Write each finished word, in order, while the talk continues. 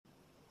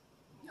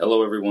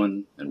Hello,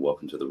 everyone, and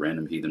welcome to the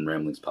Random Heathen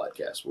Ramblings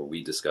podcast, where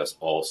we discuss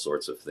all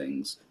sorts of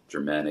things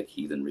Germanic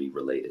heathenry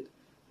related.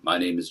 My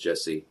name is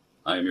Jesse.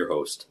 I am your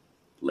host.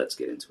 Let's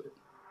get into it.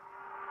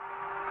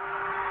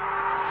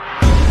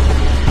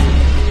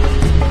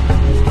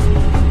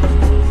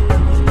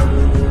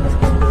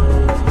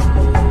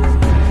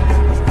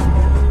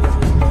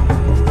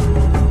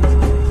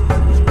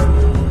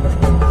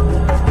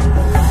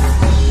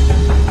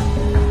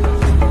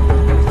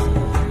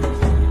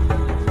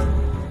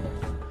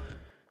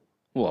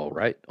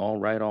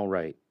 All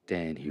right.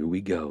 Dan, here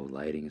we go.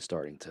 Lighting is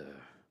starting to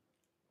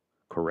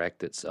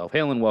correct itself.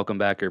 Hail and welcome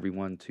back,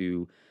 everyone,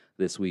 to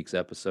this week's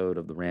episode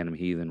of the Random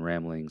Heathen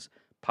Ramblings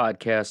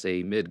podcast,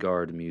 a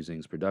Midgard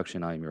Musings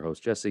production. I am your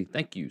host, Jesse.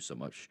 Thank you so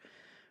much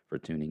for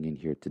tuning in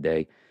here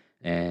today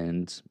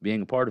and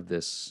being a part of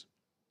this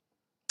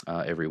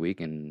every week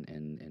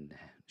and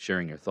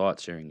sharing your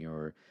thoughts, sharing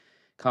your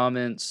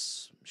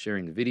comments,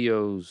 sharing the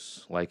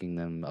videos, liking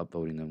them,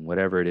 upvoting them,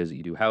 whatever it is that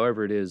you do,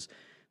 however it is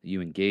that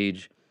you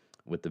engage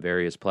with the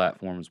various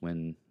platforms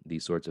when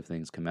these sorts of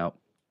things come out.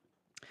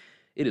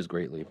 It is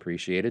greatly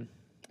appreciated.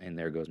 And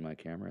there goes my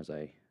camera as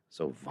I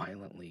so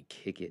violently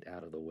kick it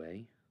out of the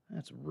way.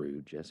 That's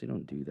rude, Jesse.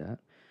 Don't do that.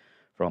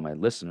 For all my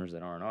listeners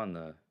that aren't on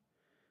the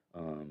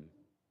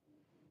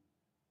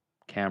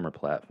camera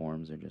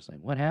platforms, they're just like,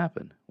 what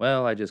happened?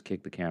 Well, I just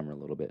kicked the camera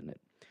a little bit and it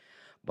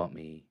bumped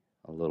me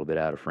a little bit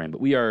out of frame.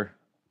 But we are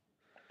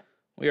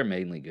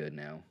mainly good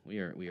now. We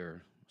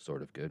are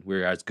sort of good.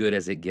 We're as good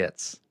as it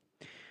gets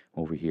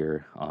over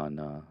here on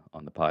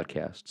the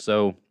podcast.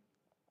 So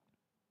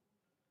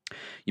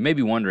you may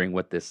be wondering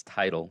what this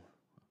title,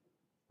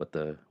 what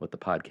the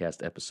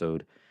podcast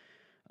episode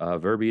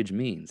verbiage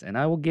means, and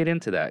I will get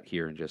into that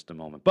here in just a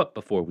moment. But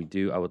before we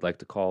do, I would like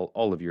to call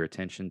all of your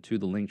attention to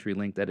the Linktree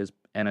link that is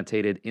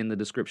annotated in the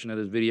description of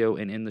this video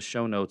and in the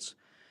show notes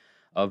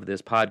of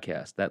this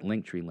podcast. That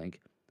Linktree link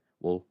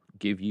will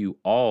give you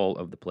all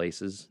of the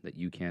places that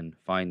you can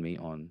find me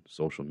on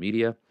social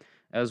media,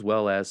 as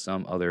well as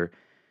some other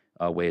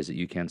ways that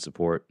you can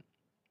support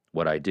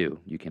what I do.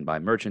 You can buy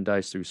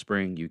merchandise through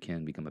Spring. You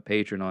can become a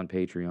patron on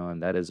Patreon.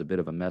 That is a bit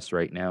of a mess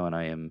right now, and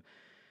I am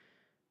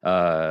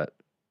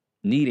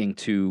needing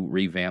to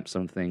revamp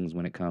some things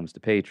when it comes to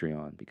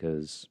Patreon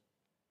because,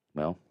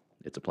 well,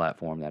 it's a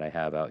platform that I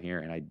have out here,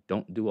 and I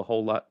don't do a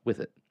whole lot with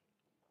it.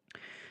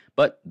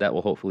 But that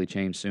will hopefully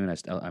change soon.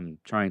 I'm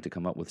trying to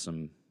come up with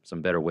some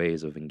better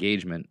ways of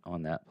engagement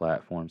on that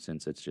platform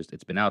since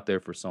it's been out there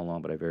for so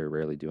long, but I very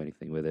rarely do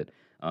anything with it.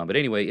 But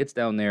anyway, it's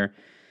down there.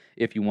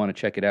 If you want to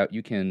check it out,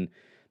 you can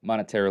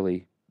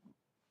monetarily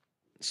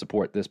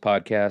support this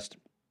podcast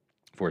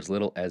for as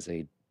little as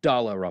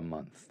 $1 a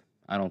month.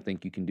 I don't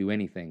think you can do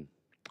anything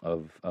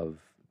of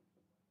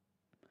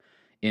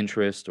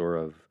interest or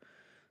of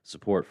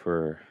support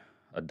for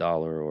 $1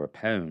 or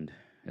 £1,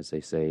 as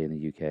they say in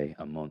the UK,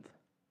 a month.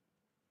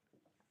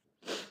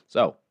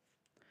 So,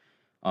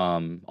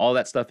 all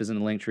that stuff is in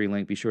the Linktree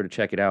link. Be sure to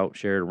check it out,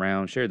 share it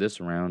around, share this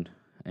around.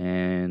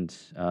 And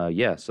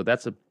so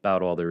that's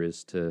about all there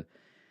is to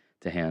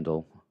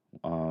handle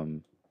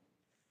on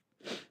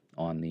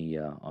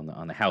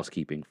the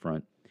housekeeping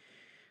front.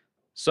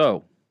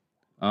 So,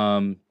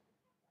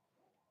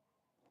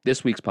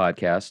 this week's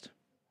podcast,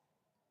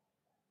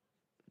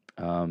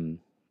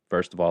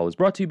 first of all, is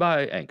brought to you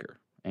by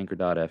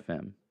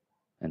Anchor.fm,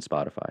 and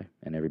Spotify,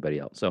 and everybody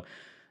else. So,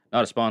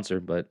 not a sponsor,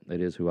 but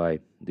it is who I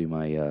do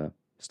my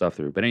stuff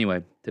through. But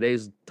anyway,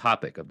 this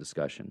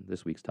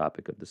week's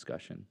topic of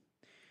discussion,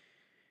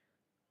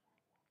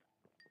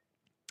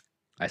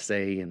 I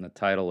say in the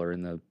title or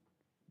in the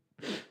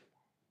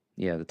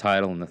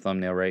title and the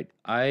thumbnail, right?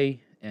 I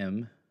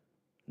am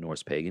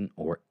Norse pagan,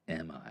 or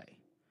am I?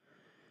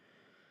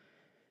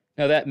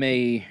 Now that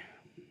may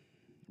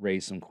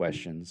raise some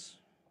questions,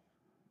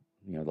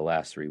 the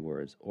last three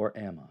words, or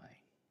am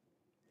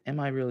I? Am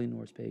I really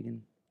Norse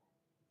pagan?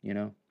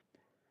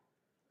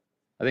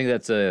 I think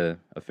that's a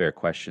fair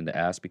question to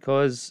ask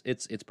because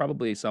it's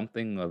probably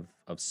something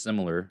of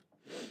similar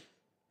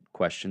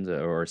questions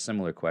or a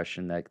similar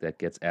question that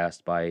gets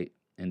asked by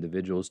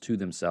individuals to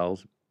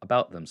themselves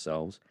about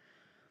themselves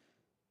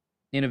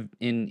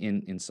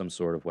in some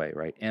sort of way,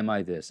 right? Am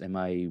I this? Am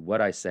I what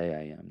I say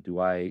I am?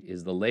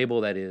 Is the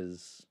label that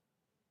is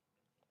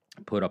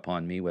put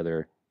upon me,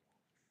 whether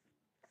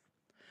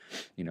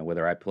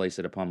I place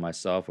it upon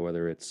myself or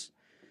whether it's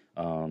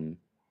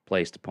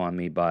placed upon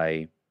me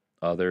by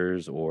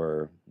others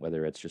or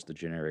whether it's just a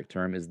generic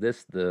term, is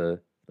this the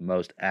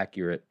most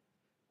accurate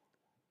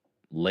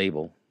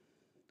label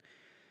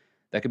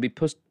that could be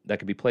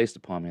placed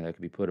upon me, that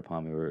could be put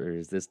upon me, or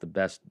is this the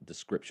best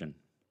description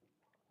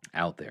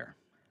out there?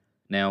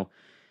 Now,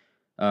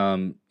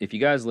 if you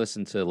guys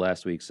listened to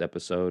last week's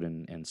episode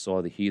and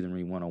saw the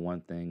Heathenry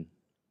 101 thing,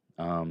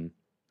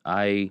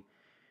 I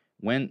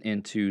went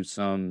into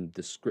some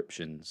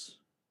descriptions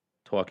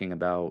talking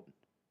about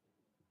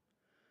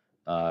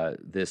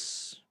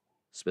this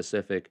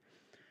specific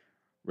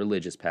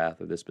religious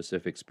path or this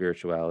specific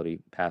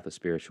path of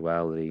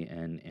spirituality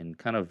and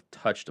kind of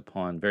touched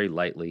upon very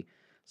lightly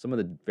some of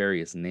the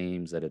various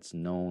names that it's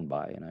known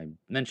by. And I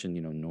mentioned,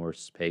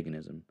 Norse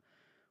paganism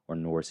or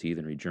Norse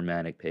heathenry,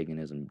 Germanic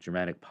paganism,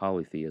 Germanic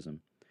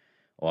polytheism,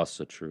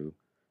 also true,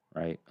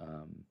 right?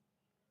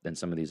 Than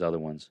some of these other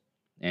ones.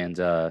 And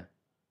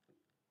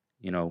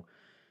you know,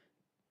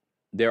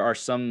 there are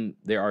some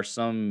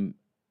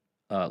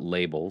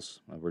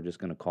labels. We're just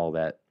going to call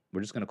that.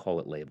 We're just going to call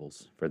it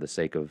labels for the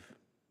sake of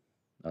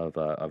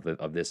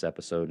this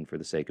episode and for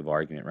the sake of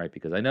argument, right?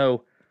 Because I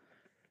know,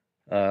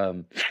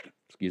 um,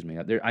 excuse me,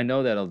 I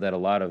know that a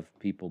lot of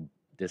people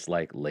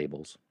dislike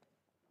labels.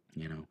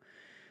 You know,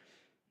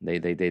 they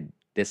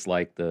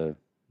dislike the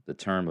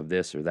term of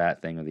this or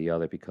that thing or the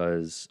other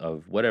because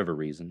of whatever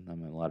reason. I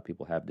mean, a lot of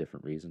people have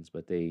different reasons,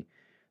 but they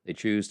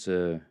choose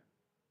to,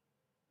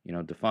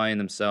 define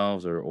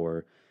themselves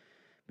or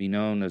be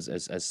known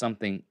as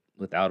something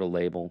without a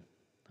label,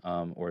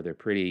 or they're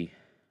pretty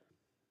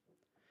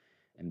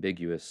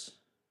ambiguous,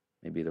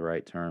 maybe the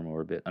right term,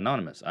 or a bit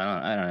anonymous.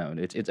 I don't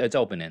know. It's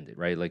open ended,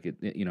 right? Like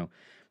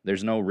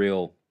there's no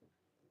real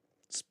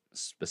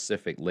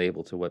specific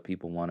label to what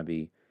people want to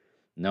be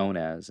known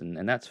as,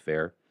 and that's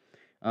fair.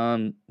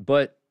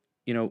 But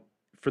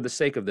for the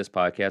sake of this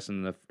podcast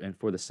and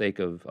for the sake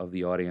of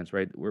the audience,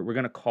 right? We're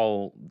gonna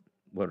call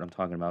what I'm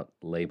talking about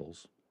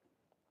labels.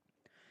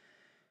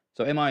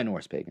 So, am I a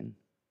Norse pagan?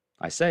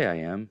 I say I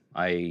am.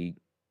 I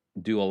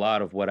do a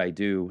lot of what I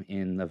do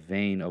in the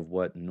vein of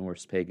what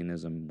Norse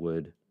paganism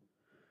would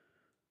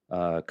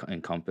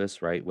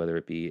encompass, right? Whether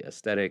it be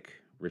aesthetic,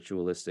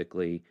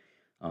 ritualistically,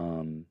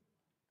 um,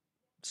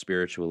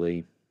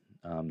 spiritually.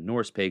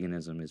 Norse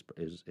paganism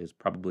is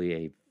probably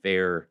a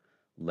fair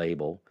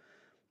label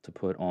to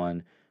put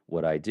on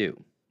what I do.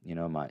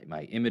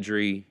 My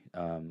imagery,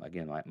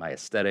 again, my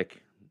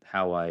aesthetic,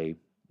 how I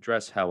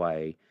dress, how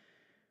I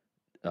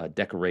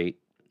decorate.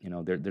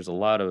 There's a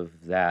lot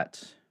of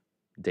that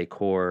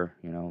decor.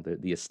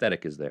 The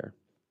aesthetic is there.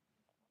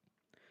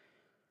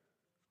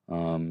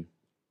 Um,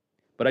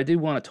 but I do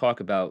want to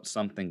talk about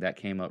something that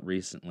came up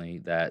recently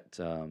that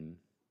I'm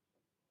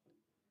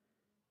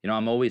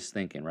always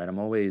thinking, right? I'm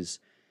always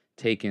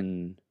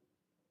taking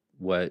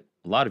what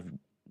a lot of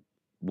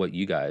what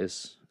you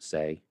guys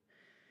say,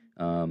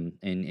 and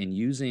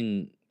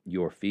using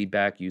your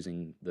feedback,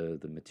 using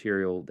the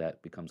material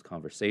that becomes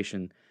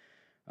conversation,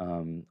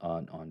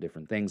 on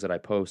different things that I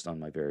post on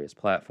my various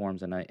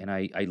platforms, and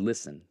I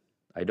listen.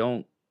 I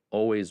don't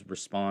always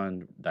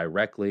respond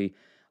directly.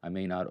 I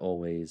may not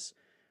always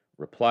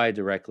reply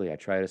directly. I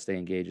try to stay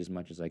engaged as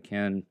much as I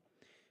can,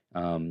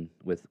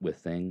 with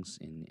things,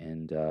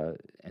 and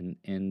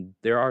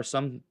there are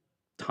some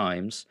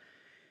times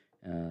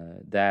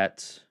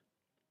that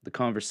the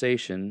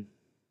conversation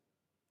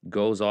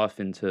goes off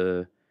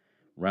into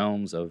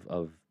realms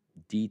of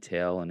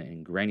detail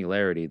and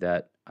granularity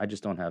that I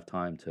just don't have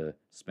time to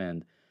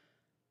spend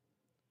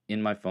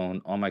in my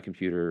phone, on my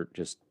computer,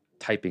 just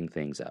typing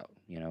things out.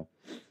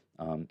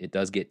 It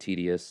does get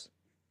tedious.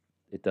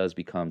 It does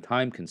become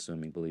time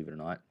consuming, believe it or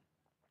not.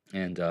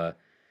 And I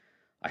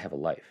have a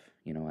life.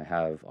 I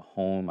have a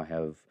home. I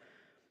have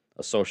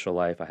a social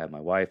life. I have my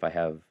wife. I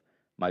have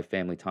my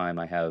family time.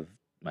 I have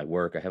my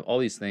work. I have all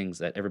these things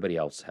that everybody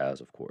else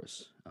has, of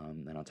course.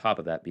 And on top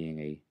of that,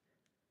 being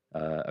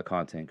a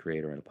content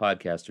creator and a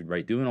podcaster,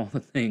 right, doing all the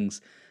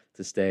things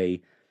to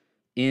stay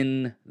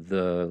in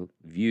the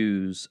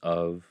views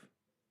of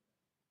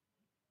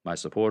my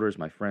supporters,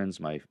 my friends,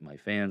 my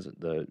fans,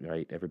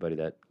 everybody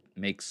that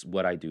makes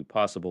what I do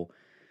possible.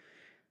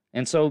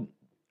 And so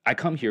I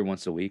come here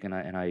once a week and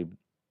I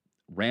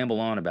ramble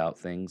on about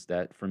things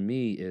that for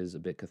me is a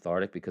bit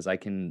cathartic because I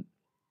can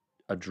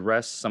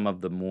address some of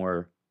the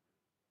more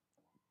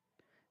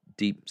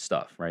deep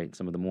stuff, right?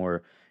 Some of the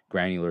more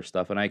granular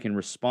stuff, and I can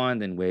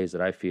respond in ways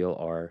that I feel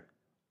are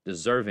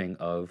deserving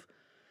of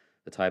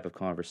the type of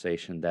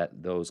conversation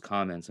that those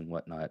comments and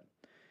whatnot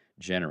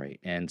generate.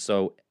 And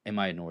so, am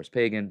I a Norse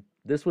pagan?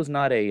 This was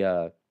not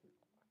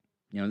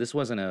this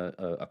wasn't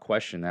a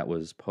question that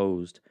was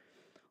posed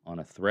on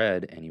a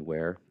thread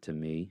anywhere to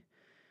me.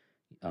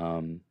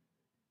 And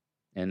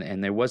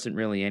there wasn't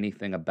really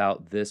anything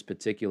about this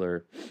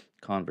particular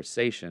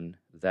conversation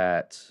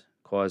that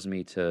caused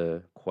me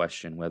to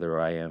question whether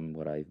I am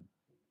what I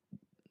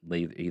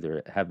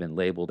either have been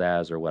labeled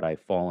as or what I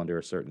fall under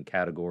a certain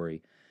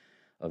category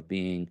of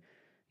being.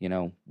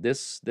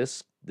 This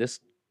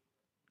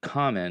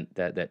comment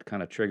that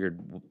kind of triggered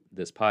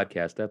this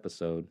podcast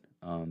episode,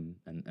 and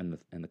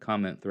the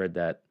comment thread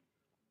that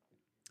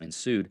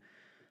ensued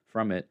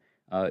from it,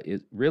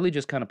 it really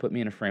just kind of put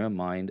me in a frame of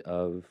mind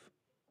of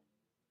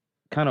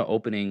kind of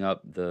opening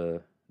up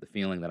the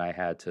feeling that I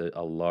had to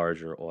a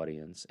larger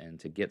audience and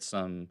to get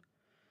some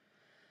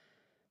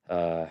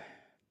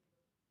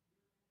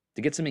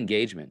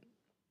engagement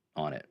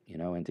on it,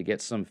 and to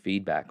get some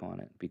feedback on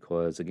it,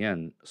 because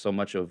again, so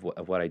much of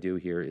what I do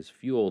here is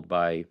fueled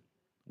by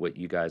what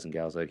you guys and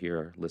gals out here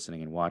are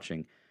listening and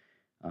watching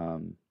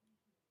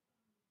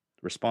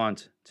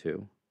respond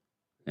to.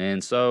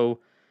 And so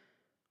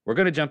we're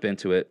going to jump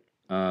into it.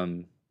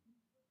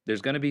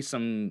 There's going to be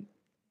some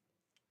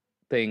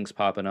things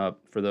popping up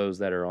for those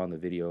that are on the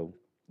video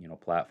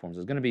platforms.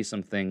 There's going to be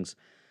some things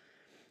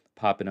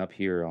popping up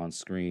here on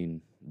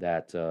screen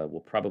that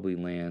will probably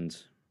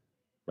land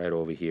right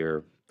over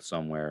here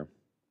somewhere.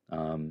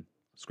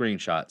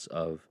 Screenshots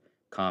of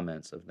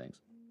comments of things.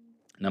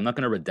 And I'm not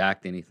going to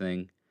redact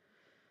anything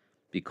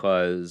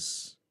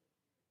because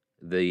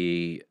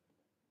the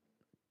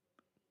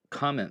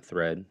comment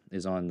thread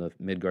is on the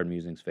Midgard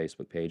Musings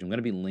Facebook page. I'm going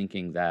to be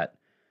linking that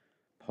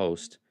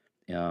post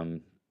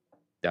down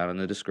in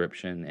the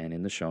description and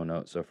in the show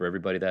notes. So for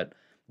everybody that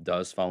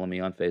does follow me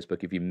on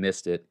Facebook, if you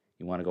missed it,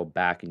 you want to go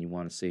back and you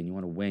want to see and you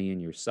want to weigh in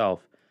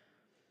yourself,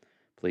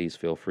 please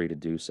feel free to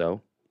do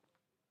so.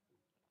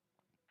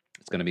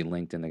 It's going to be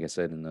linked in, like I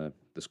said, in the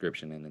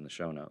description and in the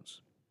show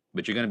notes.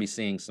 But you're going to be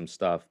seeing some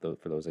stuff,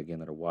 for those, again,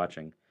 that are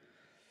watching.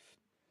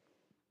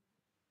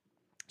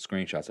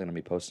 Screenshots I'm going to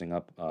be posting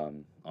up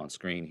on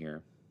screen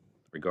here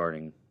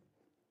regarding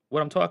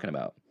what I'm talking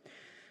about.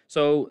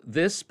 So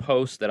this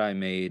post that I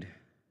made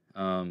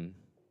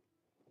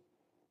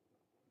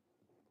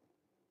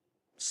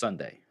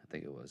Sunday, I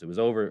think it was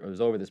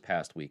over this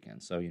past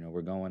weekend. So,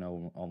 we're going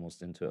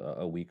almost into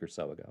a week or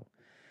so ago.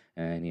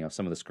 And,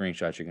 some of the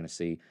screenshots you're going to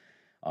see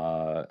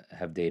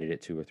have dated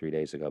it 2 or 3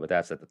 days ago, but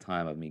that's at the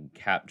time of me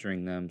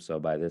capturing them.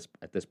 So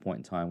at this point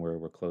in time,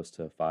 we're close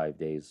to 5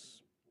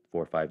 days,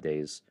 4 or 5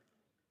 days,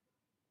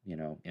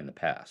 in the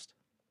past.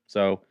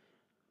 So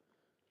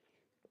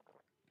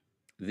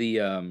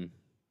the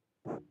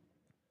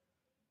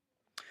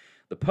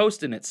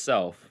post in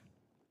itself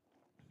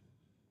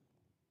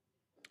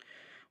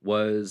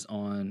was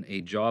on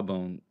a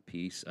Jawbone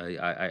piece.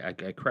 I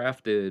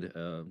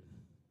crafted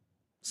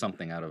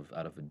something out of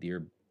a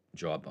deer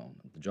jawbone,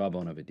 the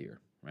jawbone of a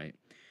deer, right?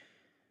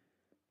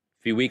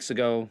 A few weeks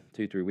ago,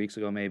 2-3 weeks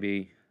ago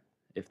maybe,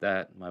 if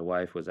that, my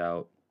wife was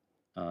out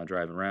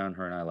driving around.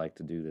 Her and I like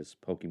to do this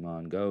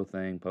Pokemon Go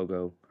thing,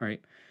 Pogo,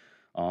 right?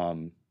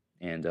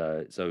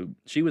 So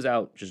she was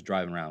out just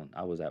driving around.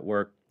 I was at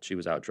work. She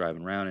was out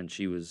driving around, and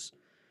she was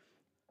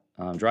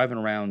driving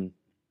around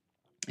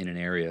in an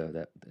area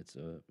that it's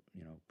a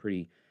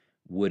pretty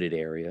wooded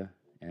area,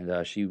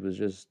 and she was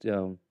just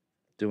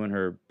doing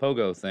her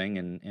Pogo thing,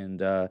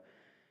 and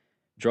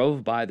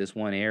drove by this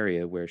one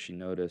area where she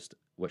noticed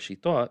what she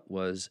thought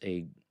was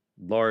a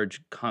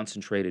large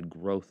concentrated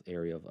growth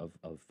area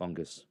of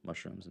fungus,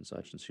 mushrooms, and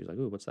such. And she's like,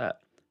 "Ooh, what's that?"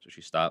 So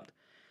she stopped,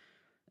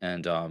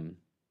 and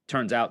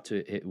turns out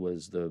it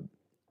was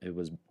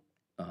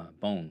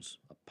bones,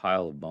 a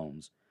pile of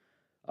bones,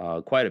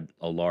 quite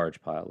a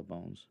large pile of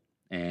bones,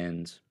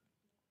 and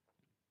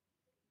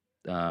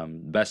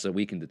best that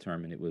we can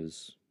determine, it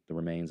was the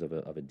remains of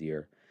a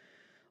deer.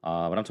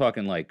 But I'm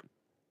talking like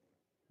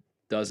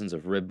dozens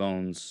of rib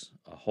bones,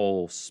 a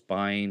whole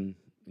spine,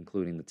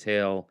 including the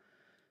tail,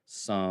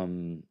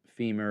 some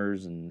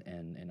femurs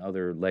and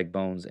other leg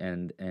bones,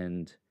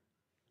 and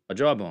a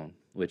jawbone,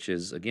 which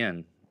is,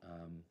 again,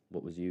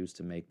 what was used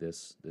to make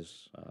this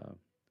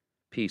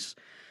piece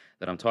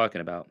that I'm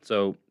talking about.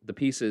 So the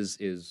piece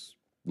is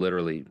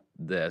literally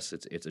this.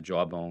 It's a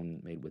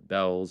jawbone made with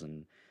bells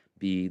and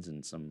beads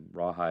and some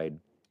rawhide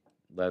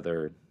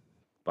leather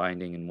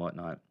binding and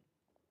whatnot.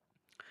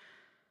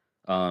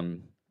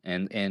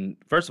 And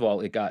first of all,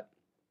 it got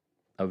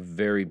a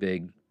very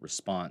big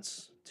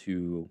response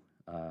to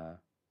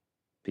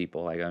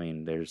people. Like, I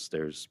mean,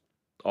 there's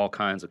all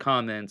kinds of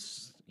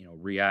comments,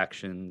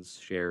 reactions,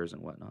 shares,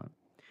 and whatnot.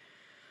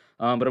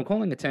 But I'm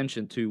calling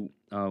attention to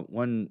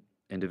one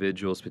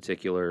individual's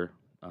particular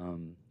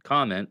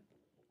comment,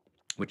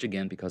 which,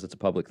 again, because it's a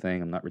public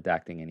thing, I'm not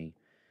redacting any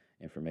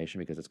information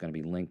because it's going to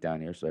be linked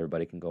down here so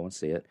everybody can go and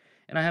see it.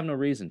 And I have no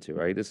reason to,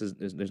 right?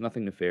 There's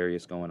nothing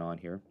nefarious going on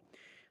here.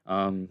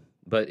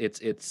 But it's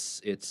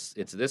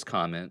this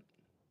comment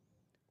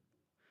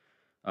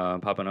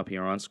popping up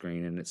here on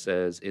screen, and it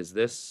says, "Is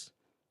this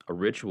a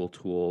ritual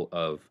tool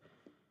of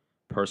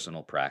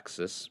personal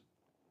praxis,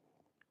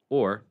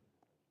 or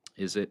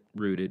is it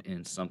rooted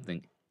in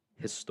something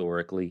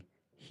historically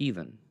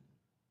heathen?"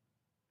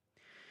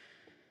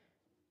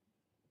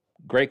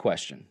 Great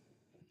question.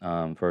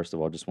 First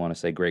of all, just want to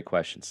say great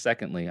question.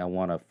 Secondly, I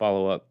want to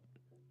follow up.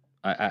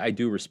 I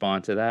do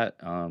respond to that.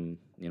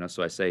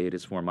 So I say it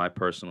is for my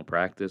personal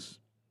practice.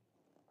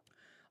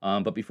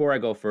 But before I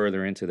go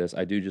further into this,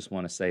 I do just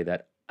want to say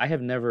that I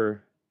have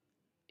never,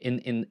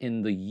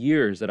 in the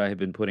years that I have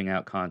been putting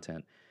out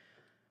content,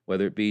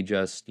 whether it be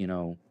just,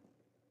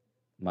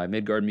 my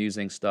Midgard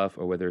Musing stuff,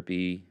 or whether it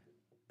be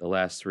the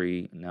last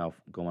 3, now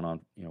going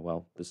on,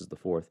 this is the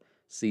 4th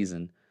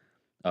season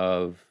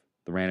of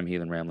the Random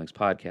Heathen Ramblings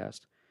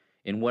podcast,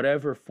 in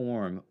whatever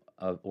form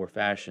or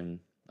fashion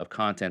of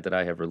content that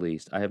I have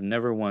released, I have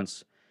never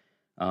once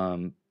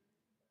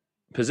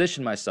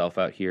positioned myself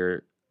out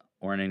here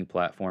or on any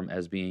platform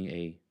as being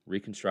a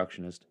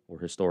reconstructionist or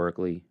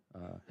historical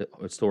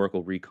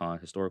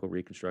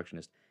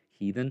reconstructionist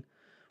heathen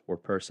or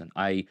person.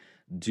 I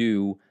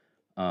do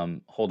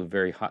hold in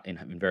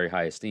very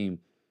high esteem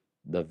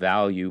the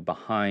value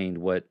behind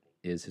what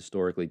is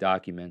historically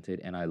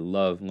documented, and I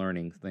love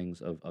learning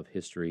things of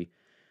history.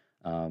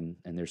 And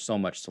there's so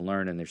much to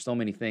learn, and there's so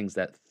many things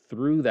that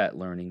through that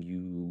learning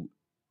you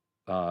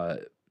uh,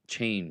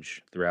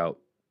 change throughout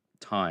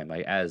time.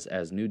 Like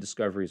as new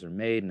discoveries are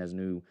made and as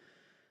new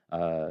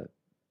uh,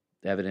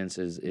 evidence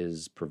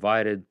is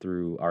provided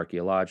through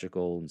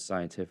archaeological and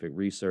scientific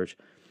research,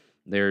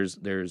 there's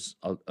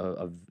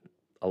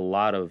a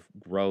lot of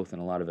growth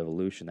and a lot of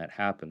evolution that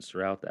happens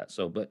throughout that.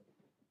 So, but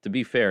to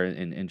be fair,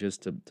 and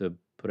just to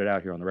put it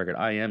out here on the record,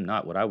 I am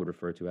not what I would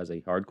refer to as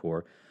a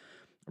hardcore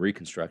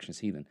Reconstructionist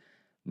heathen.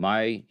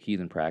 My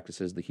heathen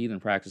practices, the heathen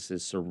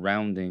practices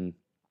surrounding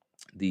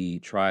the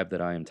tribe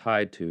that I am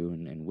tied to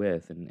and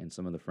with, and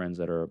some of the friends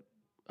that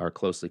are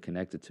closely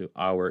connected to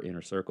our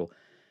inner circle,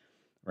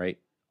 right,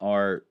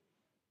 are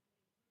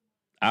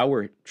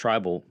our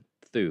tribal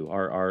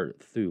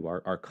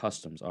our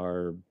customs,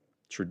 our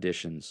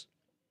traditions,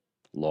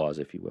 laws,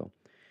 if you will,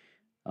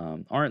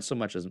 aren't so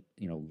much as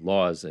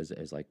laws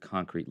as like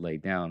concrete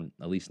laid down,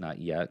 at least not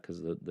yet, because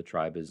the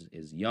tribe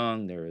is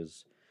young. There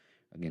is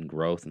again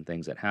growth and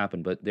things that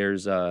happen, but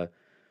there's uh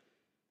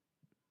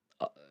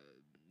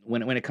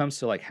when it comes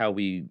to like how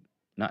we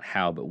not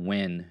how but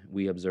when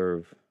we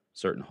observe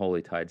certain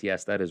holy tides,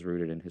 yes, that is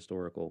rooted in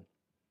historical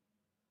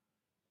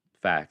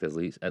fact, at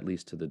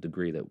least to the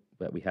degree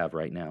that we have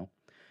right now,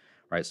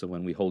 right? So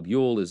when we hold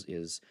Yule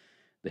is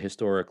the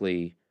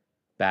historically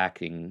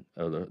backing,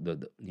 or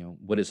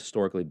what is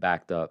historically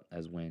backed up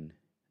as when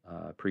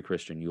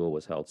pre-Christian Yule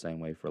was held,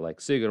 same way for like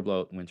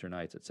Sigerblot, Winter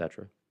Nights,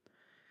 etc.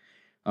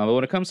 But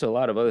when it comes to a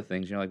lot of other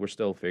things, like we're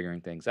still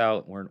figuring things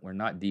out. We're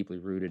not deeply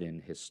rooted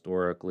in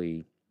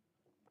historically,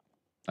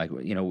 like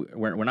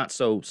we're not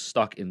so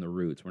stuck in the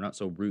roots. We're not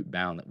so root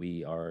bound that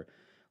we are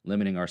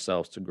limiting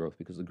ourselves to growth,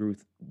 because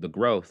the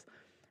growth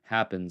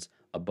happens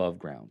above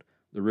ground.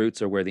 The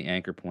roots are where the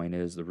anchor point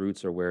is. The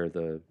roots are where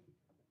the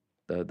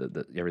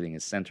everything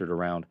is centered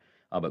around.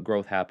 But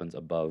growth happens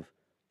above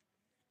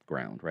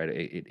ground, right?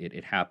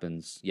 It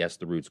happens. Yes,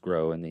 the roots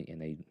grow and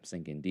they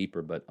sink in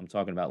deeper, but I'm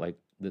talking about like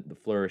the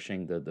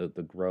flourishing,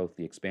 the growth,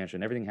 the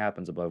expansion. Everything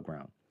happens above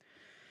ground.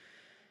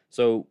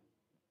 So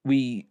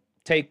we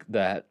take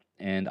that,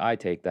 and I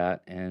take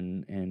that,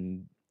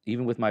 and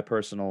even with my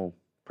personal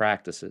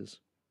practices,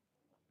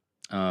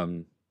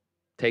 um,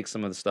 take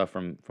some of the stuff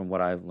from what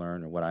I've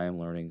learned or what I am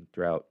learning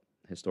throughout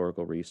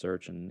historical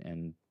research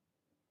and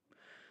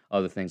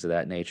other things of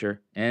that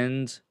nature,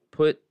 and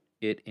put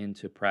it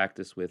into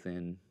practice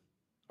within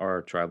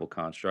our tribal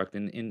construct.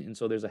 And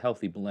so there's a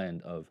healthy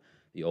blend of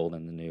the old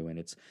and the new, and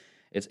it's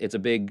a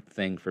big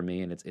thing for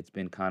me, and it's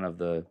been kind of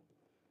the,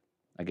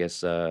 I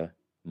guess,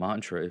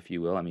 mantra, if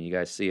you will. I mean, you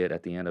guys see it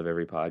at the end of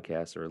every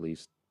podcast, or at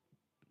least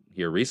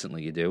here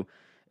recently you do.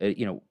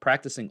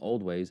 Practicing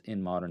old ways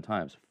in modern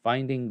times,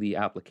 finding the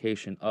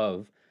application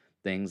of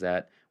things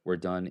that were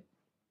done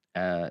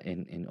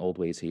in old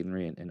ways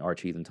heathenry and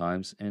arch heathen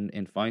times,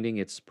 and finding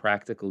its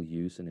practical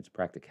use and its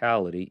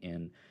practicality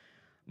in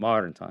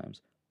modern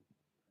times.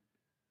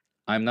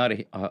 I'm not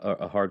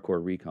a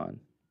hardcore recon.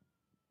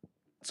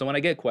 So when I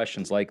get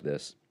questions like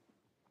this,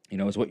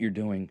 is what you're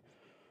doing,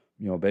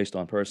 based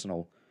on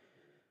personal,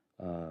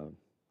 or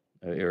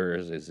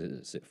is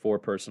it for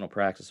personal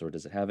practice, or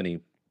does it have any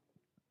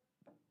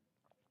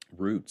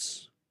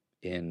roots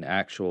in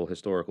actual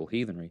historical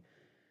heathenry?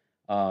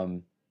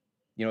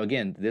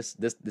 Again, this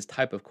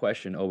type of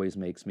question always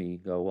makes me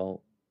go,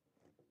 well,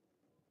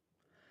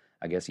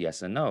 I guess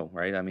yes and no,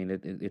 right? I mean,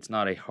 it's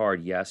not a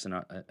hard yes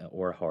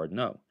or a hard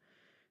no.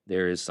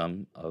 There is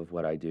some of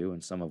what I do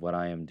and some of what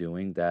I am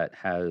doing that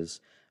has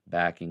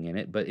backing in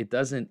it, but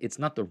it's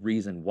not the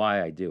reason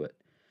why I do it,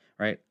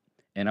 right?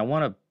 And I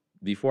want to,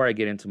 before I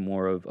get into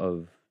more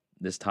of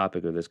this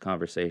topic or this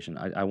conversation,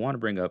 I want to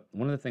bring up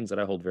one of the things that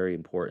I hold very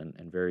important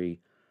and very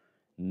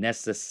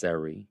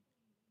necessary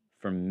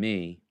for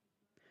me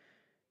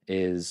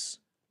is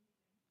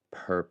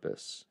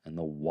purpose and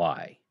the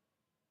why.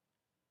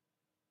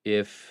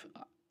 If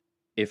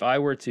I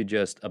were to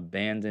just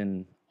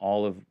abandon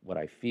all of what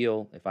I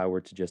feel, if I were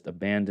to just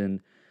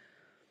abandon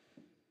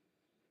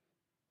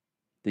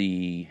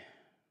the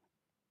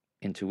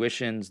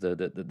intuitions,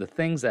 the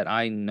things that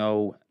I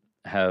know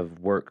have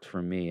worked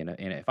for me, and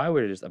if I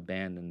were to just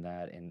abandon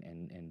that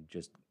and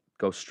just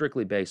go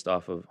strictly based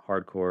off of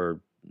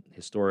hardcore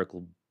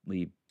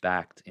historically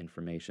backed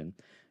information,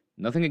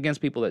 nothing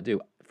against people that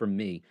do. For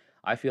me,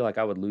 I feel like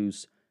I would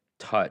lose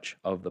touch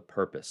of the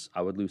purpose.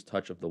 I would lose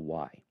touch of the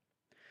why,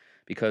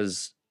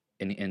 because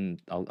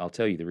and I'll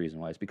tell you the reason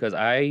why. It's because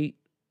I,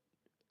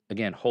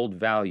 again, hold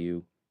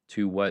value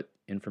to what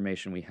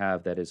information we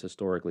have that is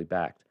historically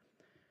backed.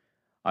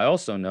 I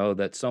also know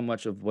that so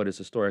much of what is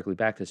historically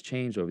backed has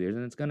changed over the years,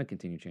 and it's going to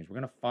continue to change. We're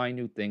going to find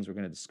new things. We're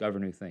going to discover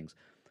new things.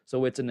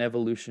 So it's an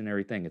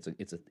evolutionary thing.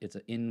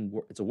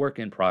 It's a work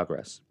in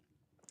progress.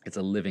 It's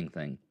a living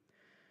thing.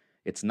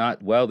 It's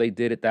not, well, they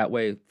did it that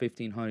way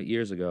 1,500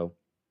 years ago,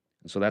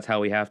 so that's how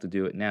we have to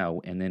do it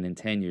now. And then in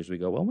 10 years we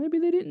go, well, maybe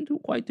they didn't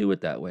quite do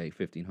it that way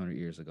 1,500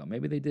 years ago.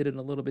 Maybe they did it in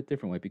a little bit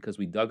different way because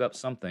we dug up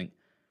something.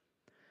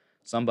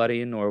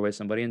 Somebody in Norway,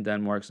 somebody in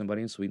Denmark,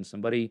 somebody in Sweden,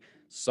 somebody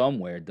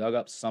somewhere dug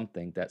up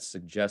something that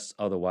suggests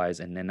otherwise,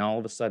 and then all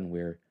of a sudden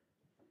we're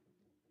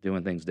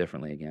doing things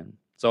differently again.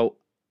 So,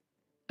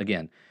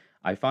 again,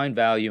 I find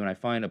value and I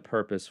find a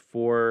purpose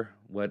for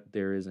what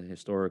there is in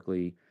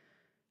historically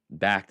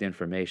backed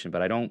information,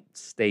 but I don't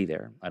stay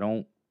there. I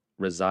don't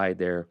reside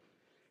there.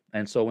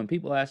 And so when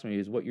people ask me,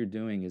 is what you're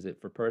doing, is it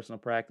for personal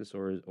practice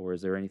or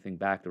is there anything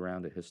backed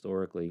around it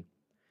historically?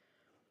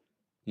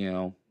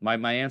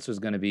 My answer is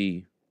going to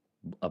be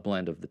a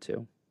blend of the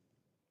two.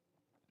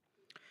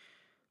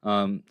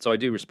 So I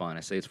do respond.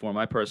 I say it's for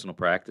my personal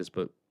practice,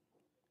 but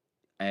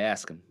I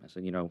ask them. I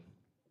said,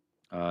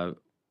 uh,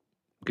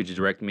 could you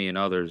direct me and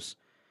others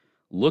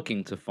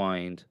looking to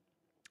find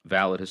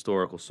valid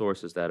historical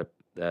sources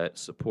that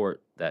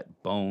support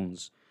that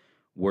bones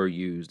were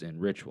used in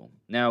ritual?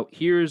 Now,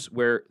 here's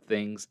where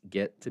things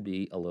get to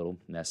be a little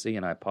messy,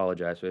 and I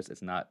apologize for this.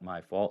 It's not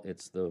my fault.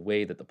 It's the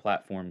way that the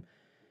platform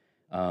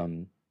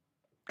kind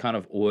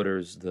of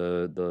orders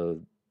the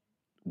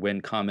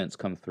when comments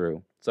come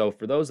through. So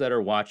for those that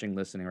are watching,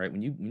 listening, right,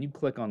 when you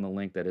click on the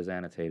link that is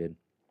annotated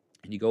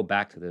and you go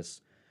back to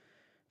this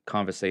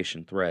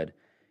conversation thread,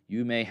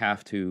 you may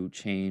have to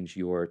change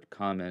your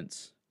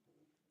comments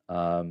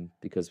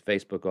because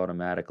Facebook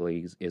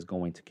automatically is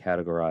going to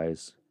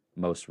categorize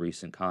most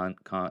recent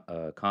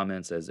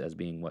comments as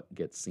being what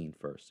gets seen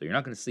first. So you're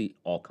not going to see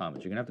all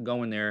comments. You're going to have to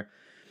go in there,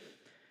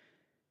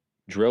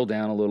 drill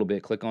down a little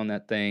bit, click on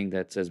that thing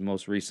that says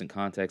most recent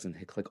context, and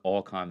click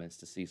all comments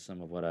to see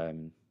some of what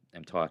I'm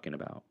talking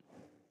about.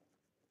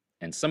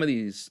 And some of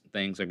these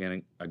things are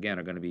going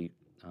to be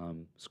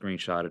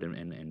screenshotted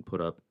and put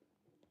up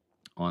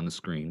on the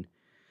screen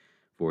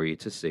for you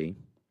to see.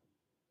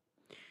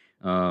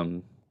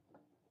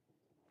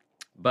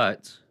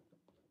 But,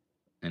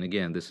 and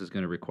again, this is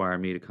going to require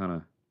me to kind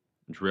of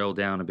drill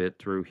down a bit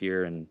through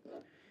here and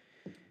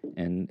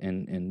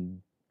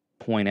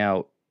point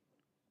out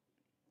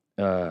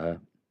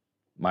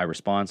my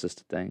responses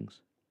to things.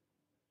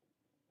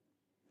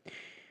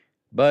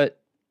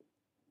 But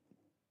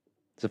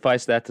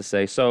suffice that to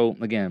say, so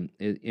again,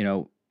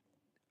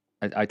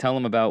 I tell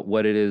them about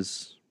what it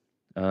is.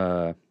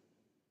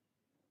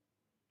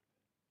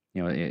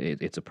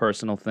 It's a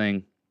personal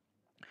thing.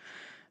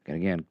 And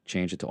again,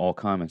 change it to all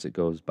comments. It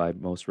goes by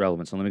most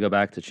relevant. So let me go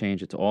back to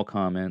change it to all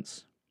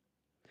comments.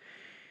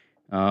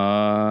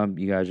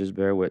 You guys just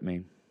bear with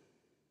me.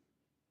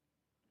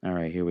 All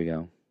right, here we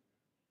go.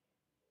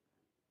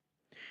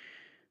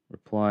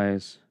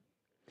 Replies.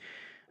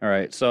 All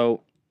right,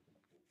 so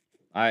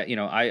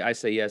I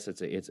say yes,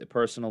 it's a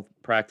personal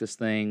practice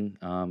thing,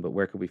 but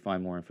where could we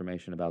find more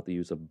information about the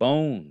use of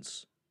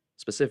bones,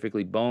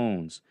 specifically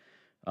bones,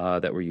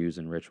 that were used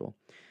in ritual?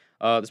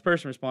 This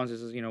person responds and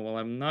says, well,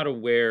 I'm not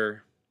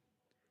aware,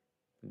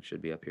 it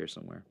should be up here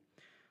somewhere,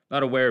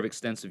 not aware of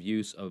extensive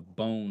use of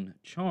bone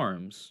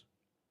charms,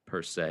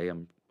 per se.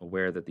 I'm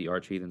aware that the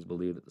arch-heathens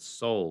believed that the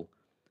soul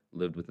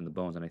lived within the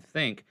bones, and I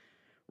think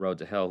Road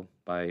to Hell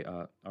by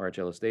R.H.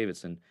 Ellis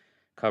Davidson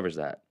covers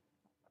that.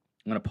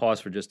 I'm going to pause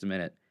for just a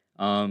minute.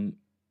 I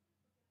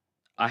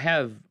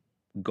have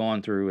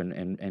gone through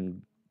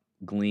and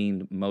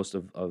gleaned most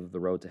of the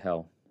Road to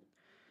Hell,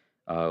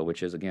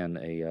 which is, again,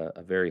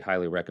 a very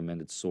highly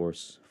recommended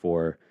source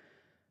for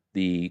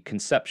the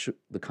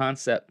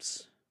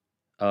concepts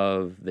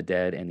of the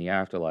dead and the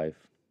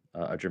afterlife,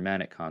 a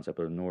Germanic concept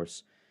or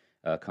Norse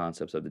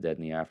concepts of the dead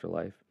and the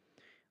afterlife.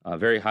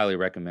 Very highly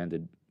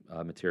recommended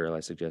material.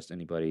 I suggest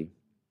anybody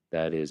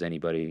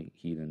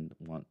heathen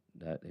want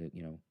that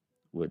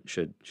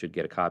should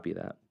get a copy of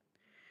that.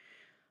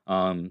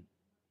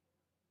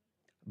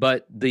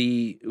 But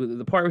the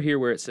part here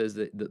where it says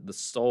that the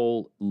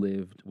soul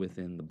lived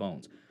within the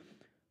bones,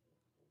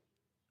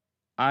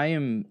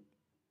 I'm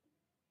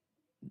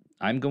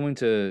going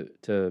to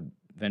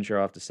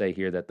venture off to say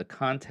here that the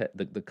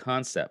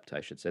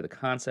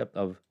concept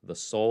of the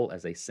soul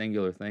as a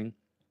singular thing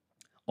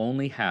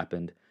only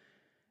happened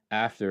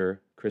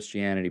after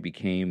Christianity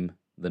became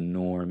the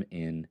norm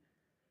in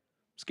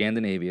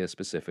Scandinavia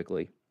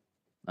specifically.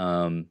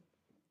 I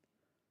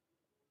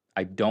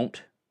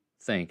don't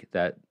think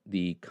that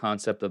the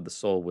concept of the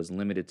soul was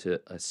limited to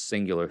a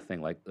singular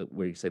thing, like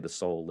where you say the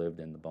soul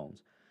lived in the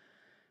bones.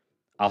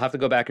 I'll have to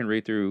go back and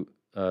read through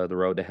The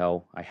Road to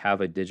Hell. I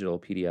have a digital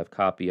PDF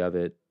copy of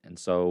it, and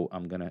so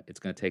it's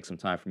gonna take some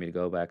time for me to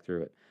go back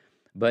through it.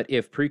 But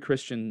if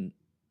pre-Christian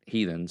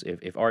heathens,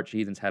 if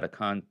arch-heathens had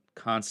a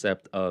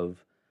concept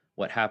of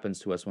what happens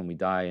to us when we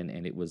die,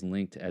 and it was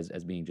linked as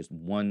being just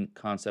one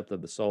concept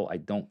of the soul, I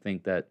don't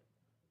think that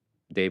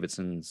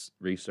Davidson's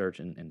research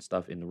and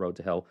stuff in The Road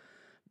to Hell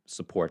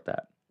support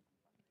that.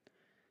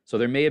 So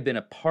there may have been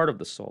a part of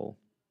the soul,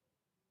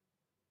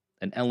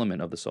 an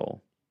element of the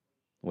soul,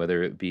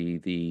 whether it be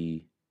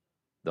the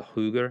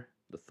huger,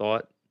 the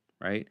thought,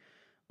 right,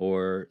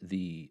 or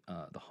the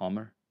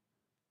hammer,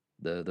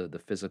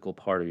 the physical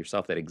part of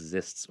yourself that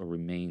exists or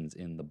remains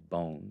in the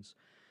bones.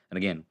 And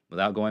again,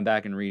 without going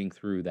back and reading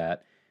through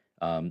that,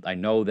 I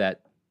know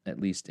that at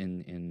least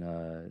in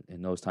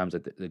those times,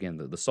 that again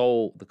the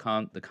soul,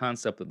 the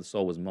concept of the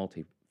soul was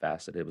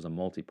multifaceted. It was a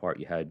multi-part.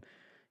 You had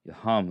the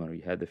hammer,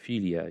 you had the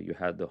philia, you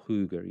had the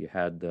huger, you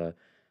had the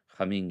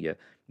Hamingia.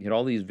 You had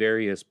all these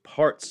various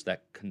parts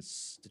that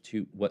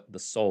constitute what the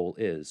soul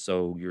is.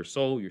 So your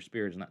soul, your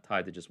spirit is not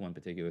tied to just one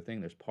particular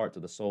thing. There's parts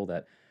of the soul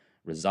that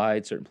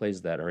reside certain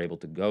places, that are able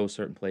to go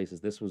certain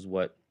places. This was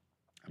what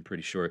I'm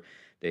pretty sure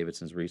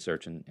Davidson's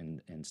research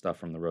and stuff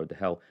from The Road to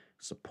Hell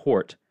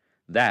support,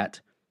 that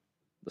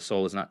the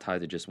soul is not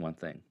tied to just one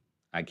thing.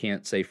 I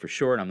can't say for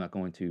sure, and I'm not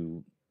going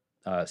to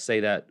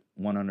say that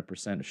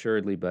 100%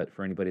 assuredly, but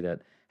for anybody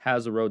that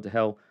has The Road to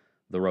Hell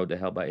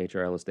by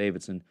H.R. Ellis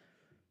Davidson,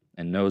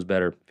 and knows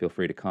better, feel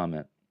free to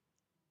comment.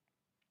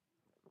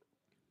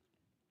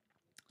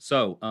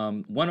 So,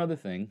 one other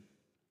thing,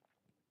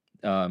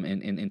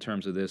 in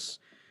terms of this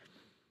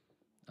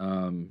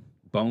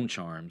bone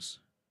charms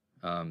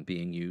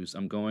being used,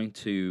 I'm going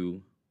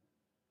to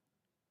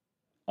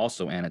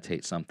also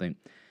annotate something.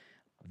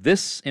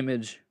 This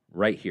image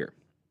right here.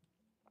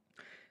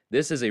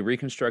 This is a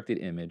reconstructed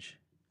image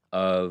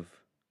of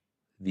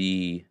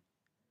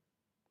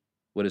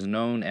what is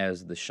known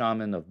as the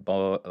shaman of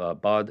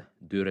Bad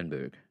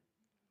Dürrenberg.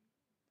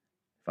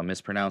 If I'm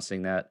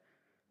mispronouncing that,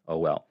 oh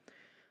well.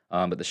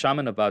 But the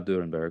shaman of Bad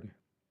Dürrenberg,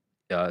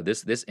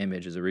 this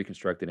image is a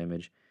reconstructed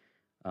image.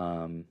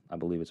 I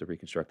believe it's a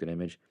reconstructed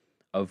image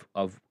of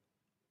a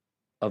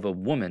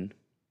woman,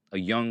 a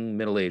young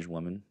middle-aged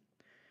woman,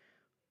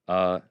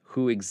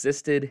 who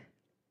existed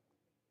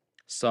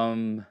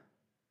some,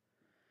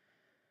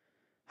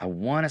 I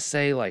want to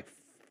say, like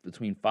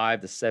between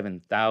 5,000 to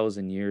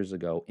 7,000 years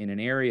ago, in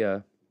an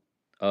area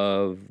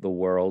of the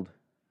world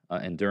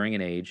and during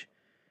an age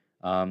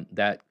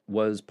that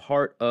was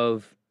part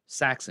of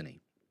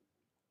Saxony.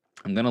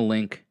 I'm going to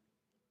link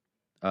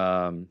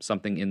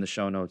something in the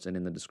show notes and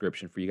in the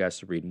description for you guys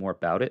to read more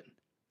about it.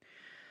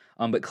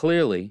 But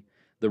clearly,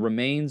 the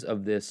remains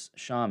of this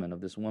shaman,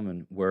 of this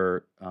woman,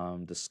 were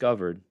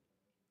discovered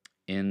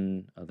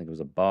in, I think it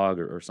was a bog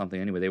or something.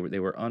 Anyway, they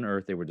were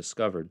unearthed, they were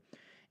discovered.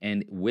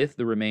 And with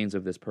the remains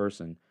of this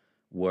person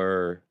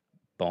were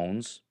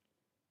bones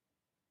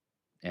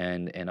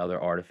and other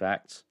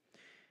artifacts.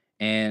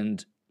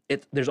 And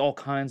there's all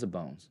kinds of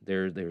bones.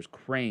 There's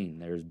crane,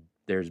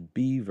 there's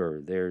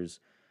beaver, there's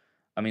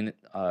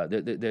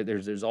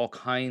all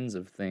kinds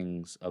of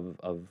things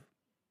of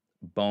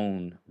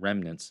bone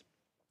remnants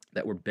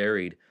that were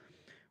buried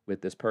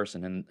with this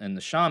person. And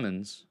the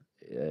shamans,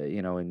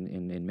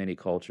 in many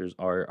cultures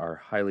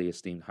are highly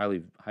esteemed,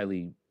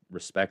 highly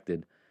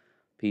respected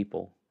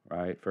people,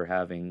 right, for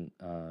having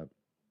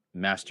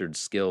mastered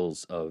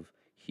skills of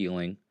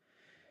healing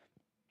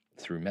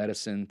through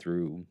medicine,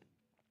 through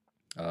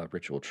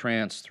ritual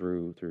trance,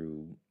 through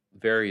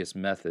various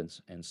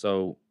methods. And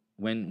so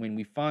when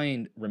we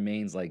find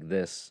remains like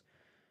this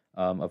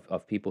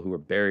of people who were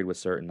buried with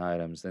certain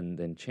items,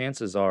 then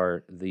chances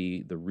are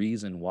the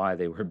reason why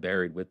they were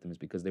buried with them is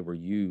because they were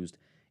used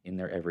in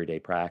their everyday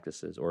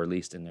practices, or at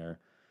least in their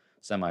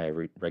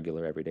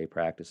regular everyday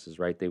practices,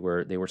 right? They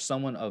were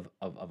someone of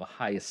a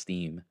high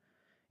esteem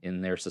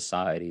in their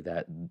society,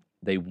 that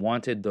they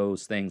wanted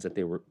those things that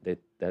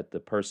the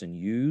person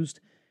used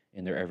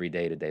in their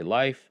everyday to day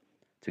life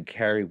to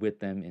carry with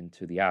them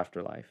into the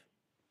afterlife.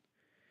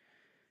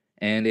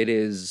 And it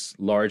is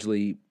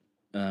largely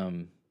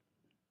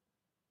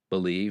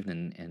believed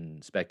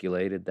and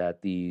speculated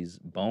that these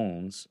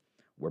bones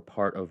were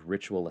part of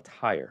ritual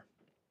attire.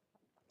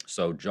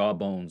 So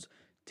jawbones,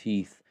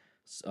 teeth,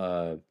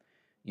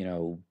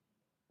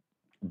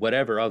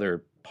 whatever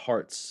other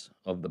parts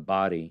of the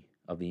body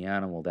of the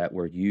animal that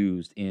were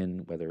used in,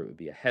 whether it would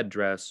be a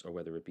headdress or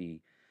whether it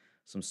be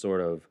some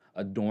sort of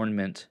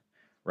adornment,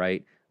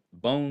 right?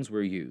 Bones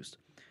were used.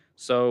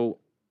 So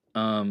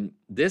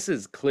this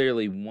is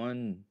clearly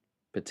one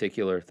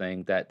particular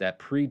thing that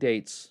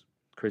predates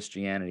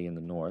Christianity in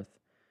the North,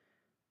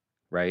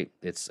 right?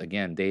 It's,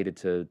 again, dated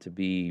to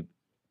be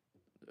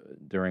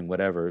during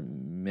whatever I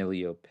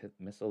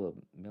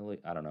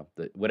don't know,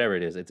 whatever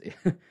it is. It's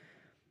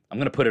I'm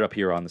going to put it up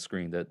here on the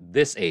screen.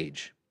 This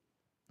age,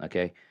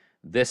 okay,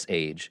 this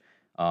age,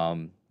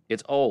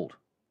 it's old.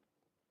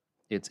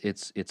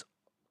 It's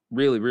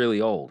really,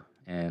 really old,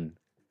 and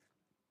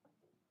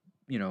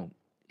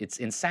it's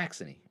in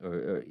Saxony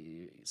or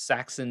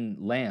Saxon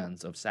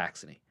lands of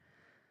Saxony.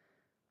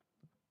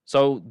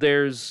 So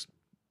there's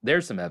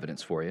some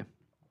evidence for you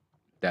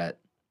that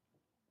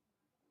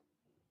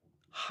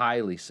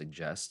highly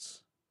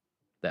suggests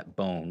that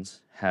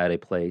bones had a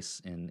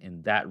place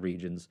in that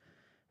region's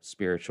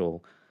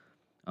spiritual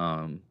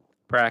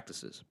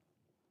practices.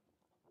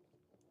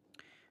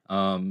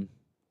 I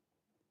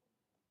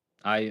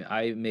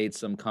made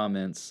some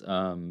comments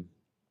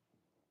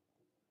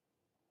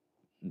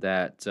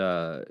that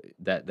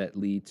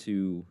lead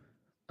to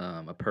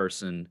a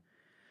person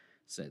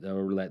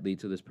that lead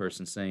to this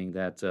person saying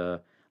that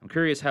I'm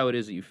curious how it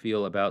is that you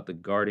feel about the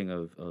guarding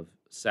of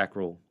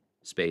sacral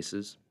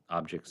spaces,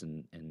 objects,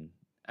 and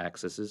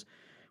accesses.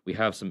 We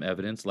have some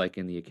evidence, like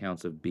in the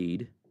accounts of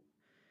Bede,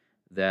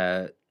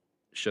 that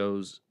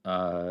shows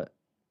that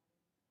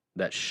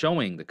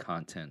showing the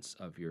contents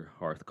of your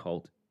hearth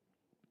cult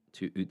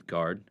to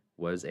Utgard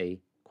was a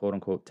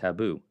quote-unquote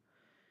taboo,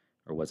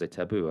 or was a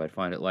taboo. I'd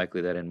find it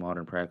likely that in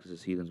modern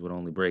practices, heathens would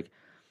only break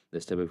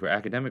this taboo for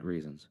academic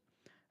reasons,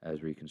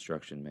 as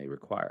reconstruction may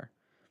require.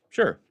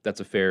 Sure, that's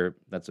a fair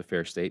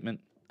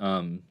statement.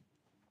 And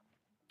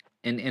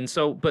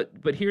so,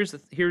 but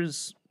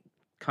here's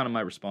kind of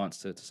my response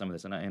to some of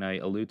this, and I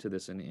allude to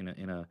this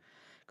in a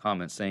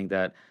comment saying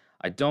that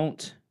I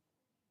don't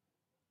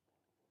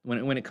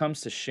when it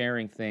comes to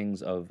sharing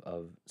things of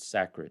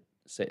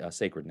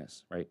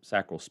sacredness, right?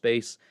 Sacral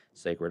space,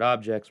 sacred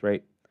objects,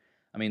 right?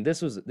 I mean,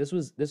 this was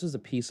a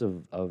piece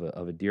of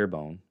a deer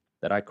bone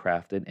that I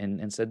crafted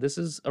and said this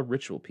is a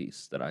ritual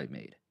piece that I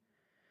made.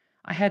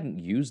 I hadn't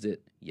used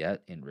it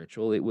yet in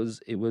ritual. It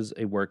was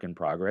a work in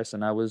progress,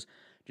 and I was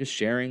just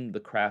sharing the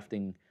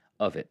crafting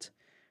of it,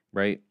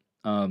 right?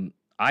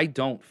 I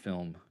don't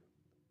film.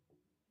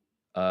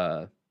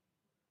 I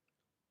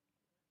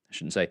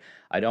shouldn't say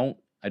I don't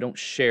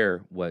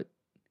share what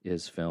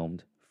is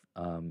filmed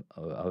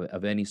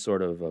of any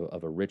sort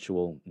of a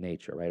ritual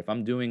nature, right? If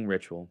I'm doing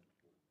ritual,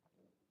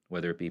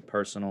 whether it be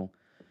personal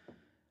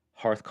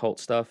hearth cult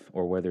stuff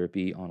or whether it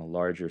be on a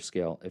larger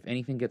scale, if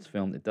anything gets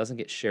filmed, it doesn't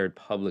get shared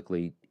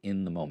publicly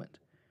in the moment,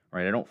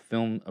 right? I don't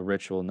film a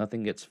ritual.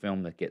 Nothing gets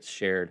filmed that gets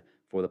shared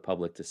for the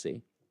public to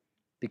see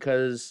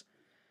because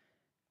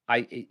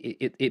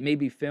it may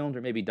be filmed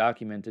or may be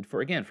documented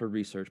for, again, for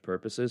research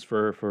purposes,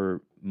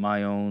 for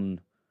my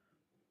own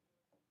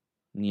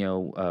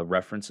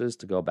references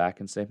to go back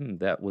and say,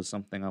 that was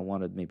something I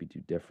wanted maybe do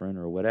different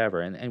or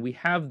whatever. And we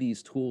have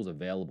these tools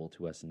available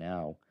to us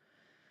now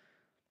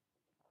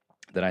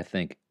that I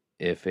think,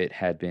 if it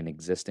had been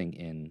existing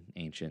in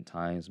ancient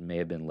times, may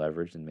have been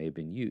leveraged and may have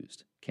been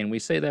used. Can we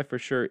say that for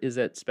sure? Is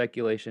that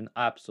speculation?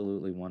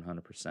 Absolutely,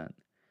 100%.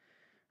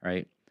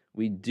 Right?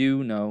 We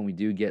do know, we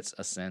do get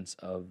a sense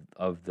of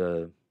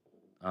the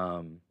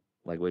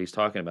like what he's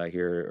talking about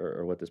here,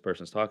 or what this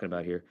person's talking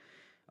about here,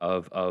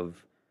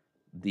 of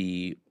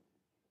the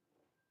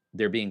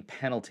there being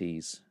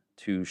penalties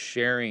to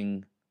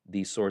sharing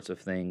these sorts of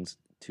things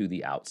to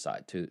the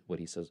outside, to what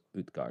he says,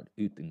 Utgard,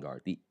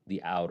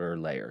 the outer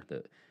layer.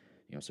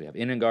 So you have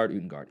Innengard,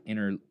 Utgard,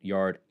 inner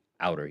yard,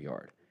 outer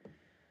yard.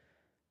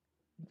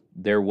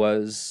 There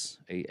was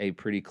a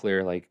pretty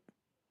clear, like,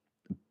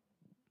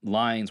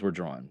 lines were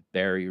drawn,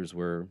 barriers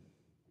were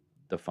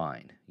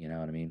defined. You know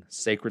what I mean?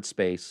 Sacred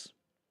space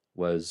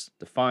was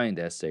defined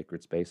as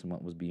sacred space, and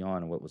what was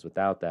beyond and what was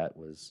without that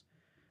was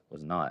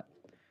not.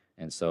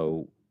 And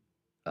so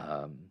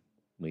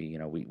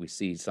we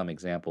see some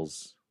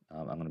examples.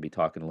 I'm going to be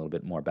talking a little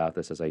bit more about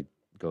this as I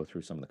go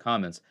through some of the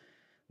comments,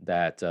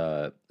 that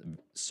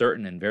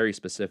certain and very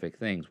specific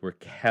things were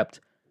kept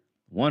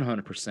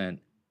 100%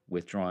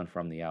 withdrawn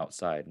from the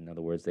outside. In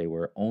other words, they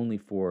were only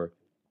for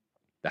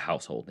the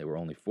household. They were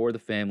only for the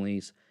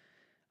families,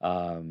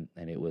 and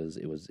it was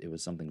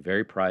something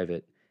very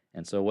private,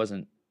 and so it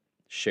wasn't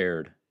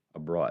shared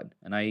abroad.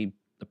 And I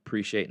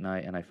appreciate and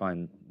I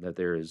find that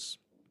there is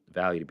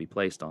value to be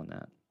placed on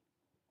that.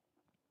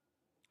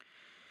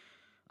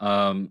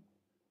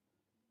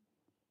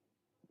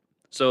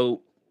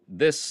 So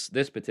this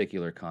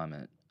particular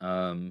comment,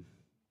 I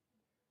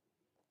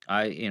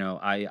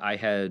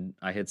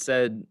had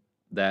said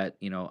that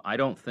I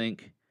don't film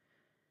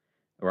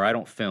or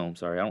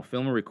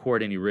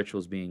record any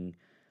rituals being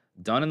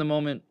done in the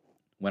moment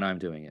when I'm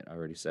doing it. I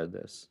already said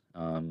this.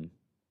 But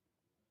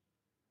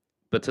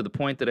to the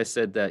point that I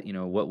said that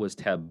what was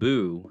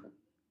taboo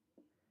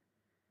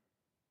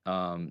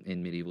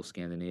in medieval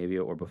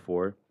Scandinavia or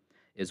before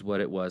is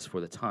what it was for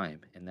the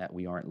time, and that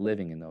we aren't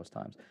living in those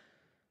times.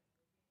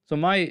 So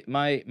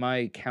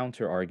my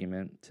counter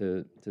argument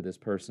to this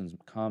person's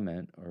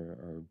comment,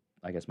 or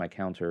I guess my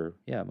counter,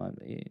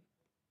 it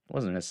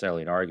wasn't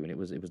necessarily an argument. It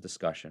was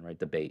discussion, right?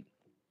 Debate,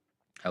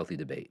 healthy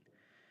debate.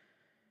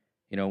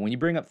 When you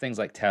bring up things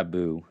like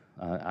taboo,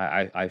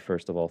 I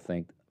first of all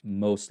think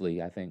mostly,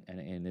 I think,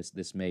 and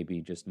this may be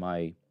just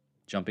my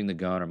jumping the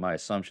gun or my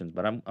assumptions,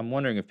 but I'm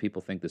wondering if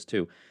people think this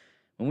too.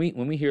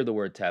 When we hear the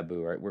word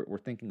taboo, right, we're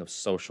thinking of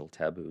social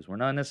taboos. We're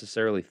not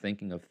necessarily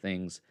thinking of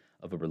things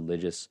of a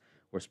religious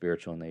or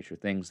spiritual nature,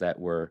 things that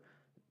were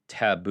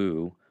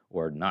taboo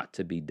or not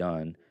to be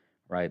done,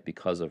 right,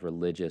 because of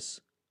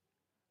religious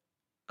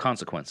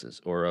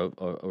consequences or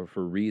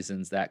for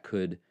reasons that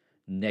could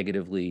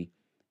negatively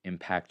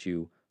impact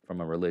you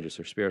from a religious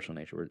or spiritual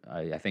nature.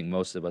 I think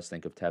most of us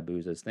think of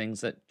taboos as things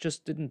that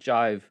just didn't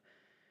jive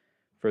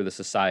for the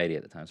society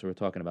at the time. So we're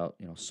talking about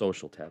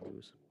social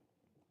taboos.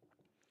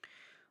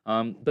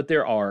 But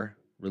there are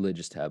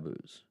religious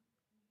taboos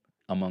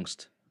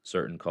amongst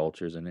certain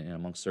cultures and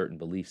amongst certain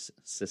belief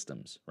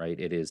systems, right?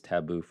 It is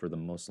taboo for the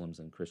Muslims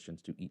and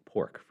Christians to eat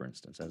pork, for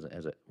instance,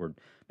 or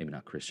maybe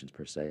not Christians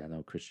per se. I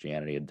know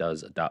Christianity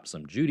does adopt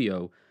some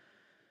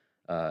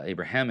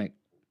Judeo-Abrahamic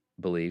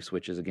beliefs,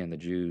 which is, again, the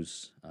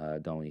Jews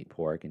don't eat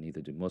pork, and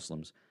neither do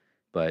Muslims.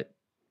 But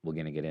we're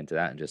going to get into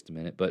that in just a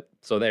minute. But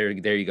so there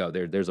you go.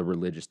 There's a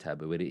religious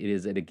taboo. It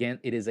is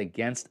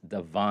against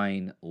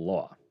divine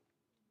law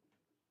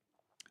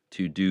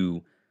to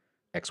do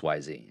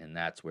XYZ, and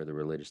that's where the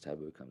religious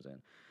taboo comes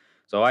in.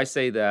 So I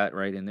say that,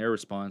 right, in their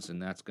response,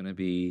 and that's going to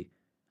be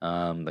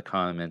The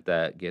comment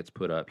that gets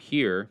put up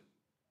here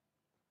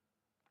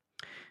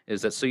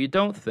is that so you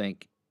don't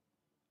think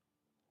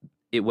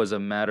it was a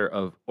matter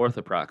of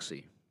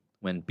orthopraxy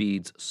when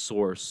Bede's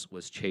source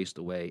was chased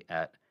away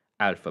at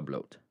Alpha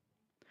Bloat.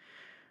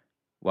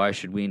 Why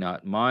should we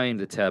not mind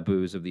the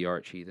taboos of the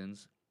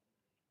arch-heathens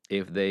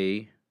if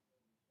they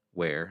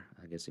were,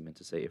 I guess he meant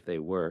to say if they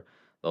were,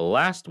 the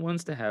last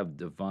ones to have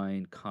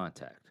divine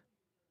contact?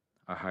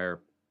 A higher,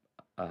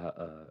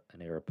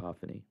 an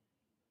aeropophany.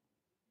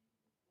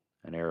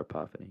 An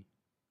aeropophany.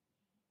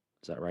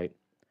 Is that right?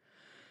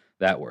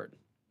 That word.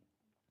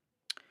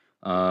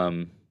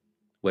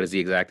 What is the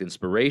exact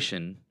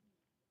inspiration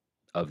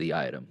of the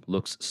item?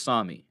 Lux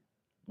Sami,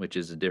 which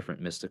is a different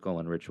mystical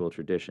and ritual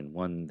tradition,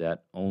 one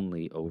that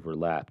only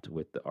overlapped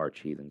with the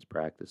arch-heathens'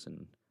 practice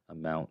in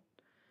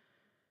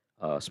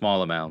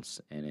small amounts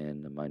and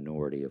in a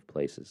minority of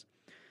places.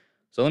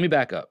 So let me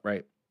back up,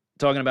 right?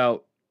 Talking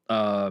about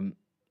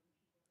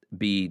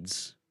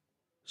Bede's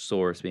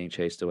source being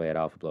chased away at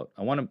Alpha Bloat.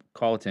 I want to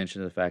call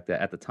attention to the fact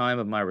that at the time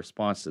of my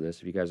response to this,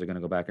 if you guys are going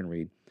to go back and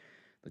read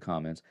the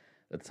comments,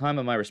 at the time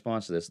of my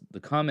response to this, the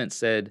comment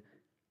said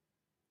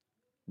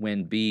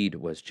when Bede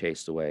was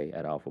chased away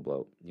at Alpha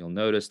Bloat. You'll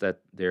notice that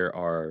there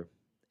are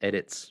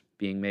edits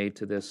being made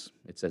to this.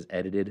 It says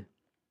edited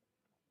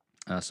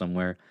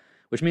somewhere,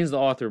 which means the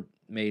author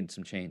made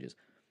some changes.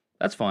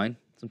 That's fine.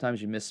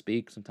 Sometimes you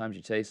misspeak. Sometimes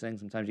you say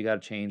things. Sometimes you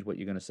got to change what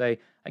you're going to say.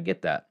 I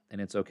get that,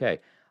 and it's okay.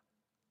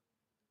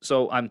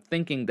 So I'm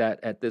thinking that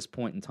at this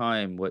point in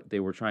time, what they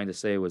were trying to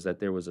say was that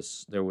there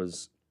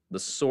was the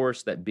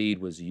source that Bede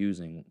was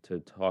using to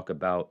talk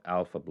about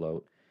Alpha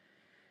Bloat.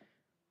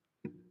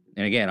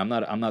 And again, I'm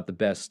not the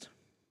best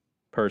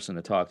person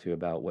to talk to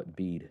about what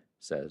Bede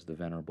says, the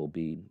Venerable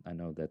Bede. I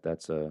know that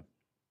that's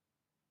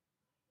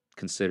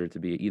considered to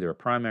be either a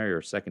primary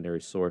or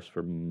secondary source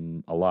for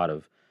a lot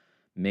of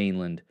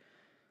mainland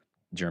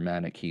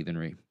Germanic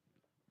heathenry,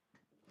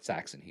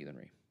 Saxon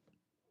heathenry.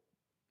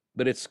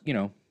 But it's,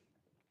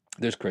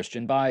 there's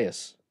Christian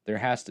bias. There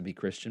has to be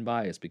Christian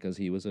bias because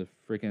he was a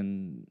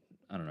freaking,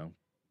 I don't know,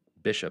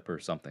 bishop or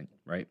something,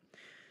 right?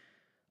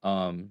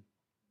 So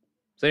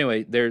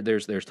anyway,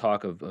 there's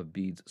talk of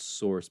Bede's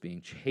source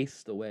being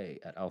chased away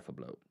at Alpha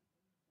Bloat.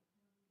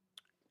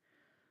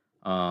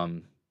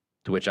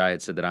 To which I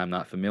had said that I'm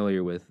not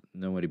familiar with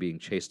nobody being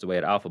chased away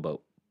at Alpha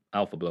Bloat.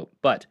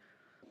 But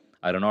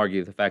I don't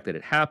argue the fact that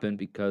it happened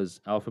because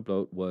Alpha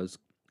Bloat was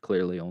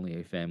clearly only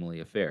a family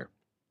affair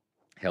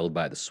held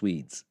by the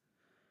Swedes.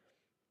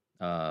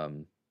 I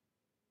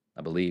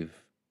believe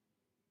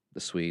the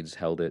Swedes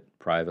held it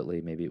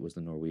privately. Maybe it was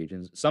the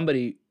Norwegians.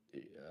 Somebody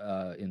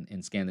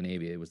in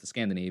Scandinavia, it was the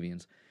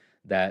Scandinavians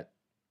that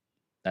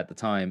at the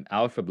time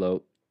Alpha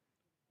Bloat,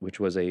 which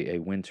was a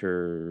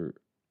winter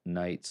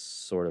nights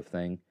sort of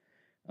thing,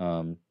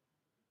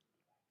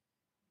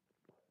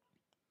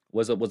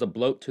 was a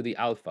bloat to the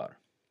Alfar.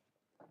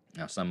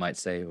 Now some might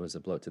say it was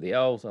a bloat to the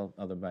elves.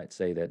 Others might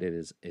say that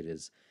it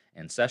is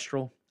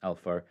ancestral.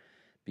 Alfar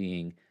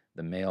being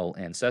the male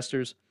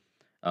ancestors.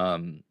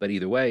 But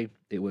either way,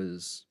 it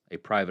was a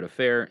private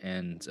affair,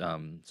 and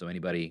so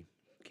anybody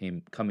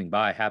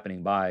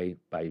happening by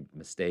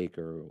mistake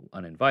or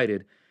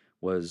uninvited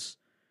was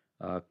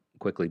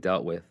quickly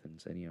dealt with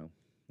and said,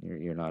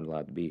 you're not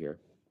allowed to be here.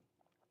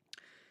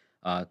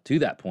 To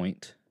that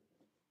point,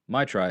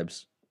 my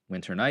tribe's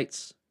Winter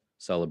Nights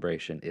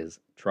celebration is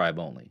tribe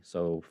only.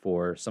 So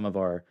for some of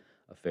our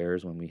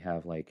affairs, when we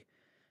have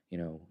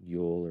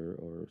Yule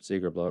or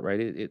Sigerbloat,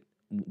 right?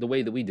 The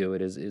way that we do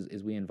it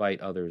is we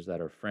invite others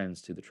that are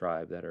friends to the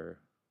tribe, that are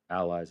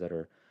allies, that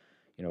are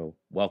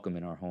welcome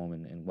in our home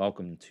and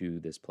welcome to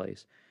this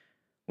place.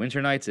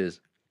 Winter Nights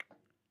is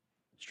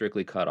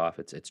strictly cut off.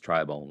 It's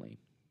tribe only.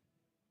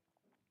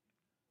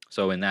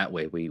 So in that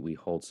way, we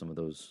hold some of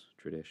those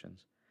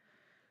traditions.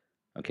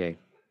 Okay,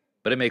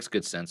 but it makes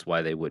good sense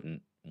why they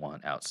wouldn't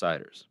want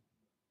outsiders,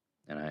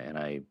 and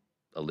I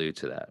allude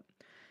to that.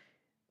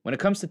 When it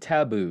comes to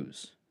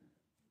taboos,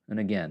 and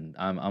again,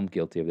 I'm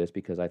guilty of this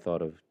because I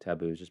thought of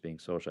taboos just being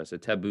social. I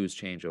said taboos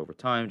change over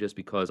time. Just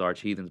because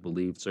arch-heathens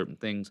believed certain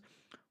things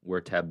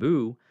were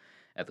taboo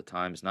at the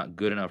time is not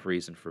good enough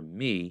reason for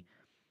me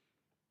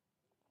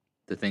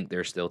to think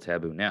they're still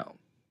taboo now.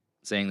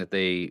 Saying that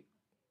they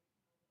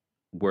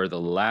were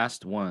the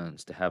last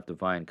ones to have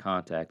divine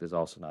contact is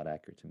also not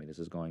accurate to me. This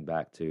is going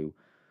back to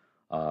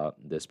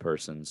this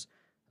person's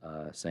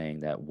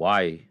saying that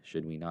why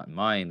should we not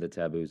mind the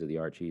taboos of the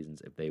arch-heathens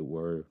if they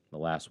were the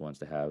last ones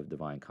to have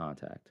divine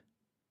contact?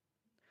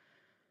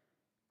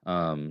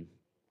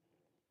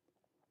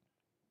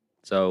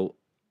 So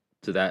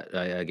to that,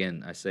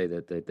 I say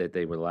that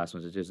they were the last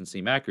ones. It doesn't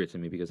seem accurate to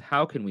me because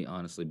how can we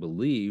honestly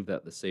believe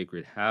that the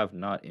sacred have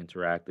not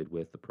interacted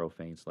with the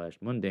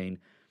profane/mundane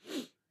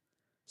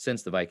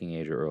since the Viking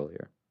Age or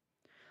earlier?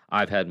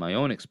 I've had my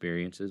own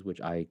experiences,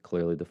 which I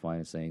clearly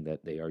define as saying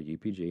that they are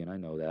UPG, and I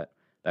know that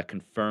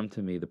confirmed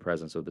to me the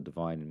presence of the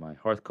divine in my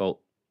hearth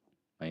cult,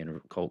 my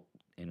individual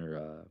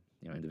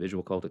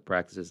cultic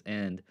practices,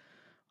 and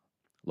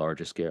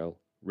larger scale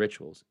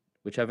rituals,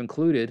 which have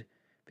included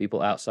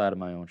people outside of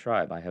my own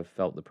tribe. I have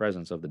felt the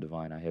presence of the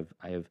divine. I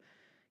have,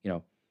 you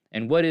know,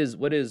 and what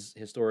is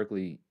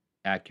historically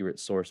accurate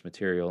source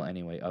material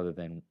anyway, other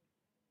than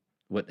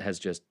what has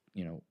just,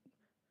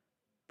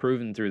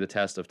 proven through the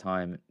test of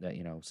time that,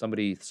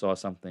 somebody saw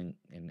something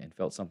and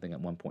felt something at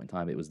one point in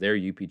time. It was their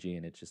UPG,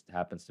 and it just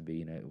happens to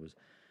be, it was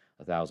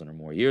 1,000 or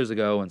more years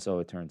ago, and so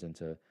it turns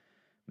into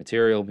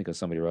material because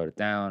somebody wrote it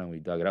down and we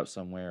dug it up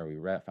somewhere, or we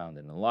found it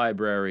in the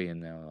library,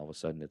 and now all of a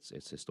sudden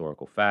it's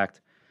historical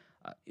fact.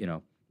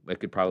 It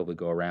could probably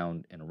go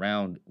around and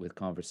around with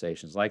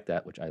conversations like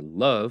that, which I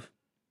love.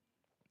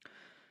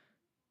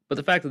 But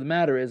the fact of the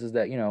matter is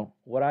that,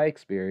 what I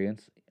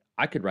experience,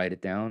 I could write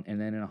it down, and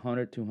then in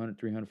 100, 200,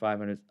 300,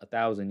 500,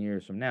 1,000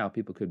 years from now,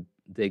 people could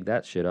dig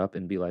that shit up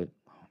and be like,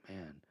 oh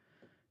man,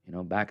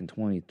 back in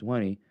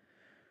 2020,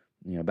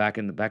 back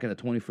in the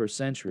 21st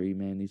century,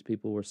 man, these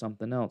people were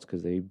something else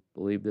because they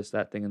believed this,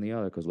 that, thing, and the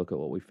other. Because look at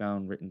what we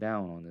found written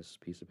down on this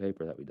piece of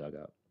paper that we dug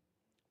up.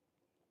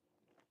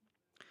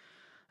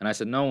 And I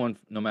said, no one,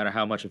 no matter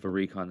how much of a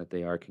recon that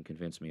they are, can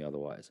convince me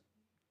otherwise.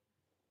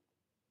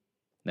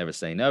 Never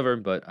say never,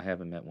 but I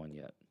haven't met one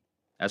yet.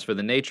 As for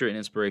the nature and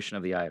inspiration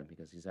of the item,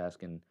 because he's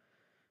asking,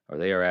 or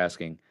they are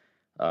asking,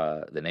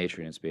 the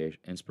nature and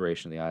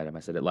inspiration of the item,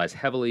 I said it lies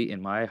heavily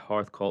in my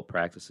hearth cult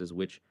practices,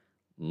 which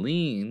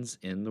leans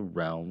in the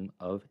realm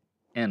of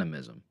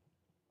animism.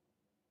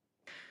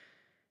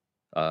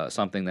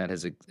 Something that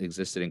has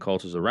existed in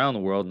cultures around the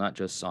world, not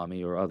just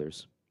Sami or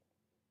others,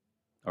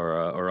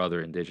 or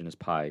other indigenous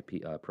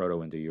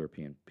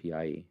Proto-Indo-European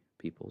PIE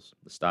peoples.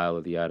 The style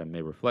of the item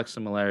may reflect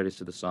similarities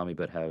to the Sami,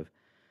 but have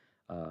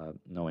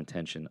no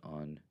intention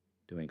on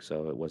doing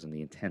so. It wasn't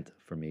the intent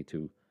for me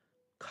to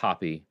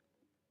copy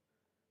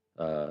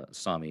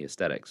Sami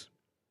aesthetics.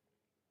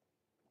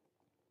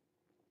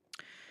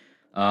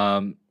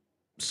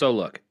 So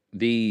look,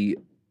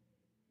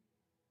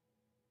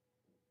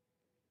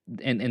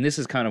 and this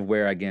is kind of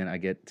where, again, I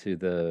get to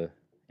the,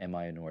 am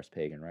I a Norse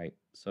pagan, right?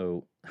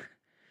 So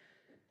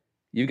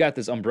you've got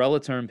this umbrella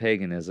term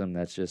paganism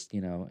that's just,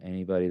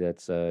 anybody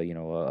that's,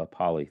 a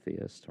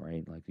polytheist,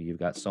 right? Like, you've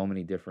got so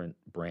many different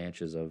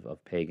branches of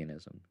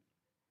paganism.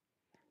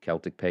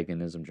 Celtic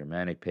paganism,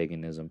 Germanic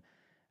paganism,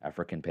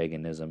 African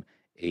paganism,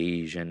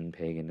 Asian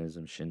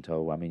paganism,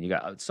 Shinto. I mean, you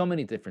got so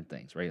many different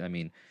things, right? I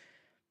mean,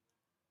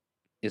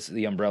 it's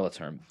the umbrella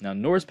term. Now,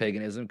 Norse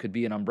paganism could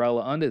be an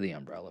umbrella under the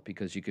umbrella,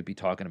 because you could be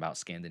talking about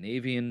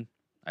Scandinavian,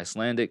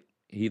 Icelandic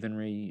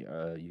heathenry.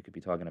 You could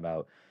be talking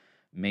about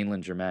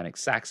mainland Germanic,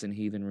 Saxon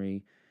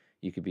heathenry.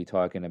 You could be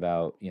talking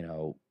about,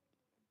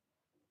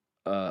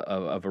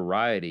 a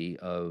variety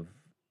of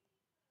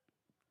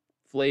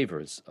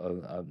flavors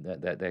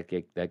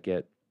that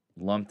get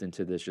lumped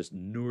into this just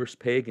Norse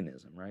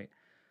paganism, right?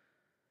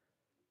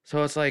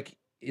 So it's like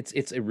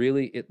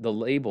the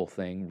label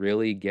thing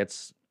really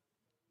gets,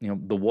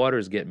 the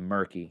waters get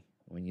murky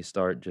when you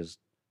start just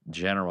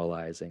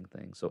generalizing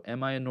things. So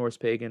am I a Norse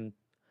pagan?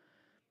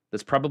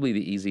 That's probably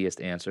the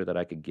easiest answer that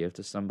I could give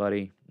to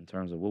somebody in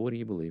terms of, well, what do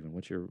you believe in?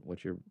 What's your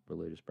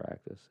religious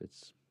practice?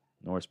 It's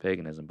Norse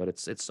paganism, but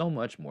it's so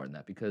much more than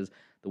that, because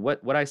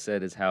what I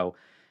said is how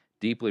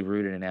deeply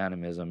rooted in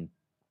animism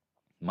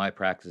my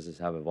practices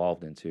have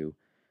evolved into,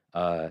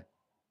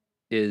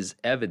 is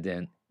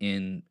evident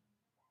in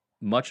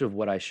much of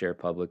what I share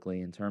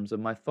publicly in terms of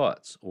my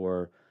thoughts,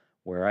 or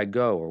where I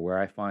go, or where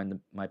I find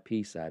my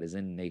peace at, is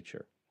in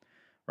nature,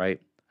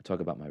 right? I talk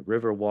about my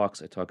river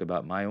walks. I talk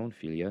about my own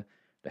philia,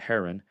 the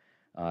heron.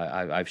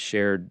 I've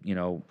shared,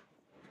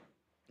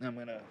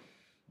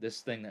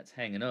 this thing that's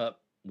hanging up,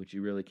 which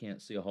you really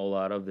can't see a whole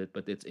lot of it,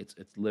 but it's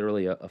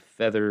literally a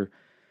feather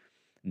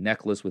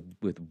necklace with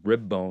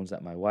rib bones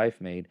that my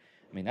wife made.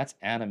 I mean, that's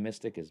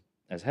animistic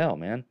as hell,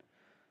 man.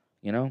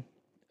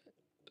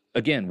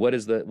 Again,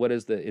 is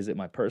it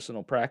my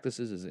personal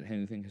practices? Is it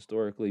anything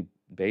historically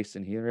based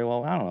in here?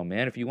 Well, I don't know,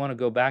 man. If you want to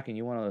go back and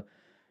you want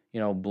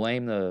to,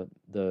 blame the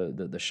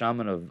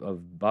shaman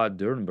of Bad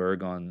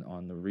Dürrenberg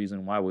on the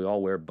reason why we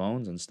all wear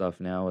bones and stuff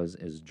now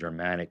as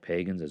Germanic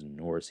pagans, as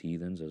Norse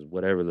heathens, as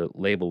whatever the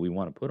label we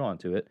want to put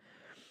onto it.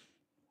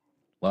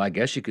 Well, I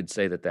guess you could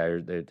say that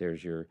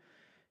there's your,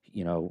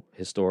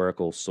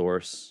 historical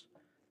source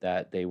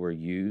that they were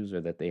used,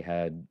 or that they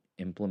had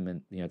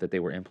that they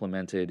were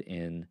implemented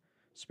in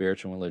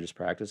spiritual and religious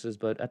practices.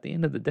 But at the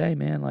end of the day,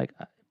 man, like,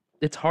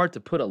 it's hard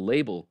to put a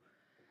label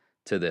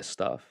to this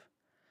stuff.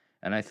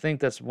 And I think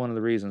that's one of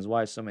the reasons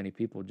why so many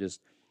people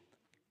just,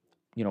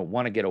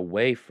 want to get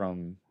away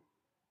from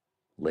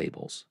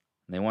labels.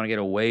 And they want to get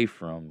away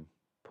from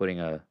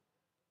putting a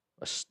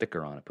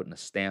sticker on it, putting a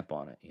stamp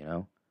on it,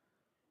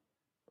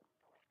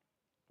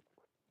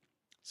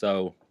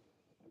 So,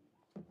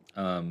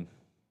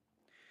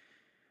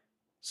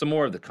 some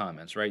more of the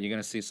comments, right? You're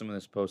going to see some of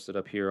this posted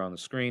up here on the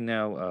screen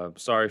now.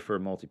 Sorry for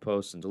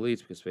multi-posts and deletes,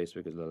 because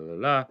Facebook is la la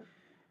la.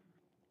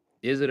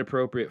 Is it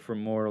appropriate for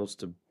mortals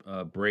to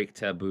break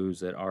taboos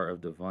that are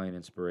of divine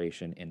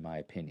inspiration? In my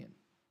opinion.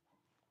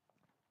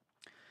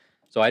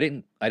 So I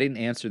didn't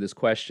answer this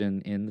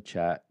question in the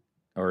chat,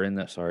 or in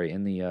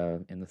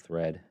the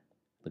thread.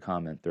 the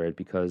comment thread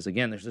because,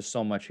 again, there's just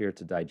so much here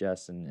to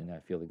digest, and I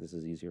feel like this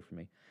is easier for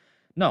me.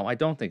 No, I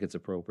don't think it's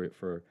appropriate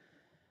for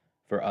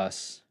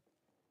us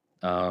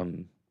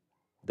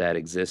that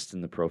exist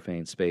in the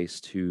profane space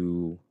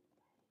to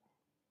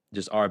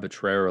just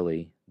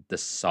arbitrarily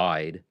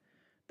decide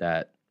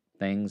that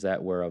things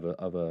that were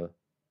of a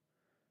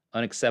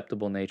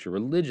unacceptable nature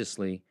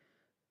religiously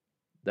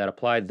that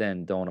applied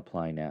then don't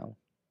apply now.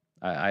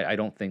 I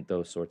don't think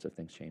those sorts of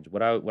things change.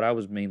 What I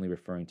was mainly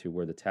referring to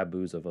were the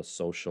taboos of a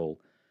social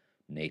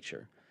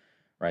nature,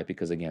 right?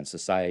 Because again,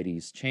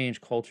 societies change,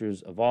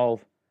 cultures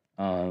evolve,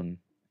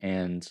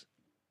 and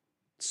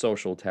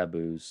social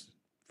taboos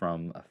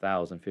from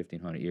 1,000,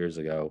 1,500 years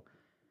ago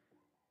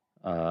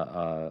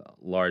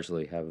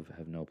largely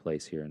have no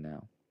place here and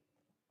now.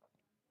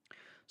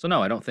 So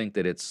no, I don't think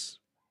that it's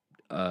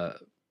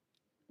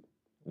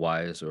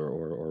wise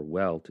or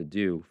well to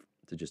do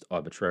to just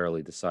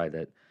arbitrarily decide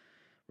that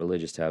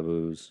religious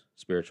taboos,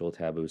 spiritual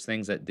taboos,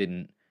 things that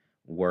didn't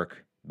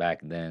work back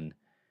then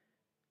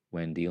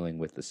when dealing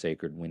with the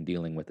sacred, when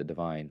dealing with the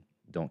divine,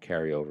 don't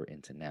carry over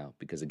into now.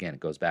 Because again, it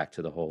goes back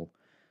to the whole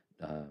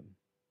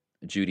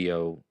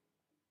Judeo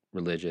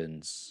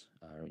religions,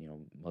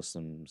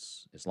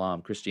 Muslims,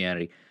 Islam,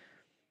 Christianity.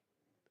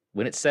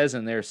 When it says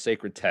in their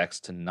sacred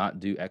text to not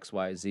do X,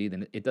 Y, Z,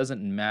 then it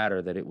doesn't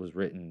matter that it was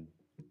written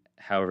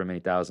however many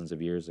thousands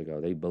of years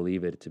ago. They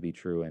believe it to be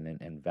true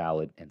and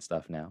valid and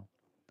stuff now.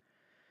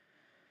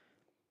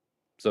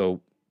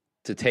 So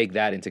to take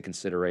that into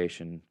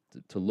consideration,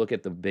 to look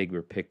at the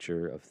bigger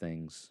picture of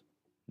things,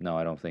 no,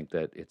 I don't think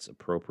that it's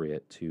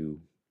appropriate to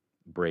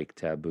break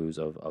taboos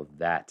of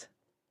that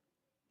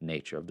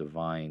nature, of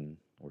divine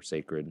or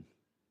sacred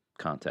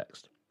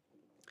context.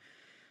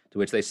 To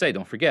which they say,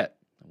 don't forget,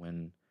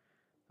 when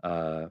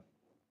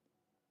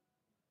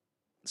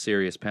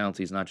serious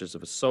penalties, not just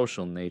of a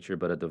social nature,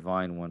 but a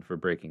divine one for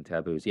breaking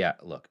taboos. Yeah,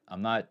 look,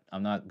 I'm not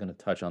going to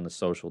touch on the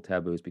social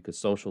taboos because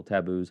social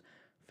taboos,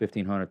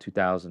 1,500,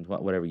 2,000,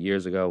 whatever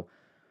years ago,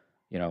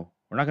 we're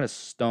not going to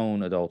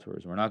stone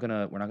adulterers. We're not going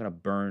to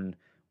burn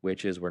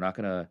witches. We're not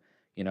going to,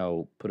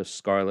 put a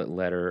scarlet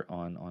letter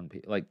on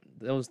like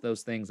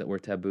those things that were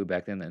taboo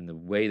back then, and the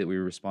way that we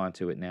respond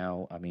to it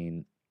now. I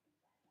mean,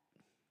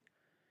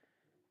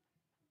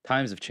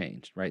 times have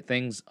changed, right?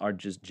 Things are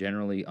just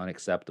generally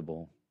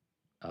unacceptable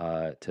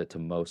to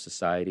most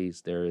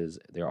societies.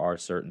 There are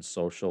certain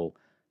social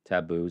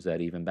taboos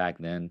that even back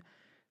then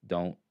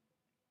don't,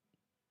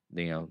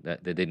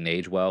 that didn't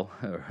age well.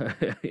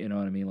 You know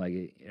what I mean? Like,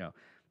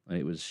 when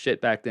it was shit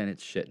back then,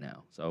 it's shit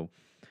now. So,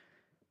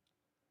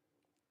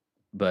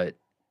 but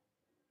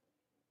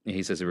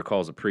he says he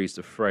recalls a priest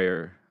of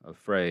Frey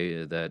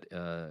that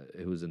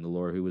who was in the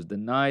lore, who was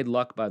denied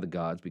luck by the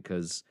gods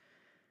because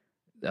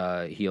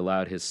he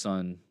allowed his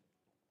son,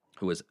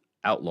 who was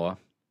outlaw,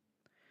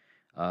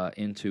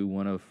 into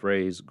one of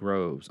Frey's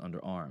groves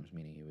under arms,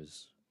 meaning he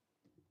was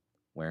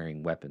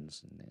wearing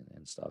weapons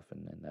and stuff.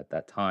 And at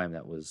that time,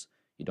 that was,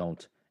 you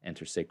don't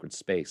enter sacred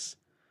space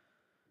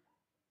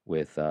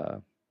with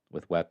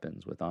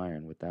weapons, with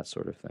iron, with that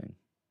sort of thing.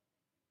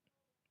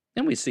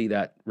 And we see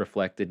that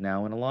reflected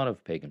now in a lot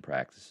of pagan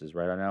practices,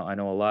 right? I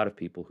know a lot of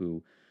people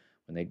who,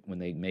 when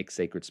they make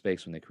sacred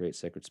space, when they create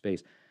sacred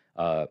space,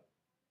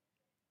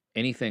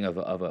 anything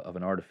of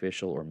an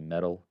artificial or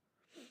metal,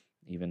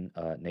 even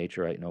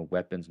nature, right? No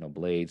weapons, no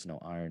blades, no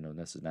iron, no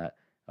this and that.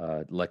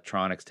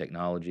 Electronics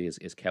technology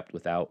is kept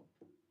without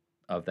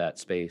of that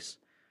space,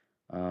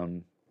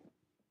 and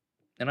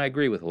I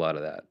agree with a lot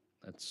of that.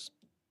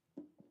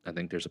 I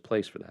think there's a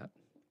place for that.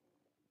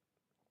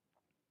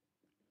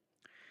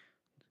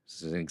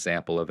 This is an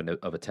example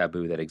of a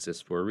taboo that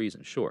exists for a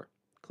reason. Sure,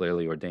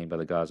 clearly ordained by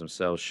the gods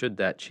themselves. Should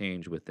that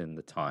change within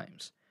the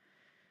times?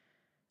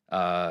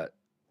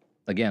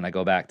 Again, I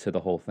go back to the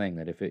whole thing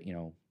that if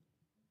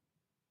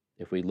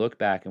we look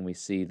back and we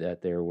see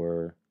that there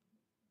were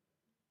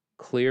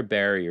clear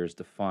barriers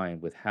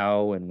defined with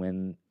how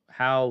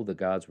the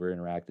gods were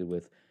interacted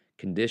with,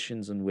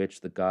 conditions in which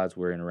the gods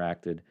were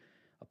interacted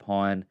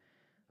upon,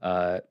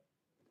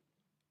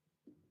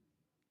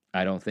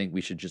 I don't think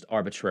we should just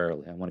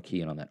arbitrarily, I want to key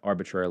in on that,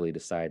 arbitrarily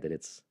decide that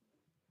it's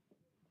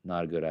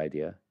not a good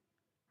idea,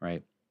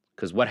 right?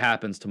 Because what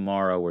happens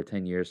tomorrow or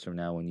 10 years from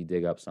now when you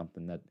dig up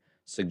something that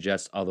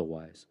suggests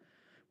otherwise?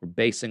 We're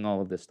basing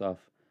all of this stuff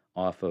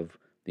off of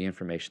the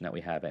information that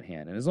we have at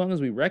hand. And as long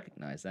as we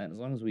recognize that, as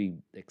long as we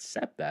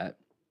accept that,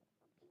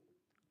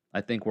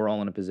 I think we're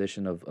all in a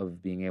position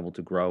of being able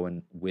to grow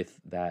and with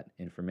that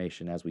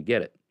information as we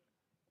get it.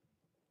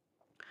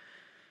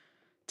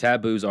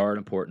 Taboos are an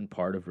important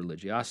part of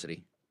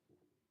religiosity.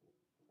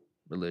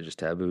 Religious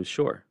taboos,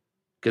 sure.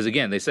 Because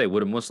again, they say,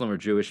 would a Muslim or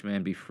Jewish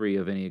man be free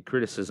of any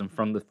criticism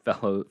from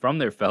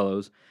their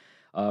fellows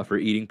for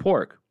eating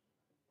pork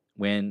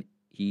when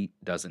he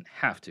doesn't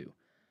have to?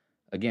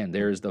 Again,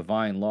 there is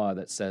divine law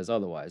that says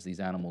otherwise. These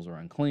animals are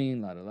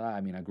unclean, la, la, la.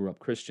 I mean, I grew up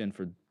Christian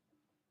for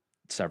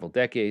several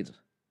decades,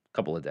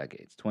 couple of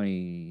decades,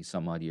 20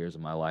 some odd years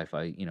of my life.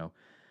 I,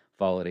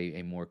 followed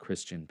a more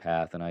Christian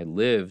path, and I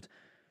lived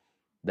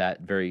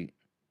that very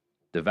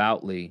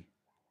devoutly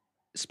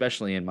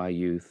especially in my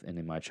youth and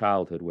in my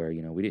childhood, where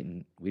we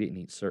didn't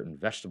eat certain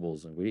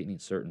vegetables and we didn't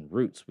eat certain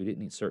roots, we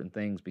didn't eat certain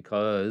things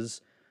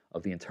because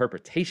of the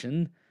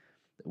interpretation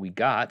that we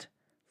got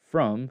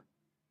from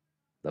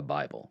the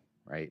Bible,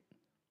 right?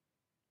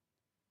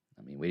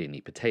 I mean, we didn't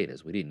eat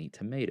potatoes, we didn't eat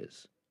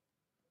tomatoes,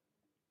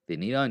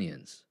 didn't eat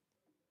onions,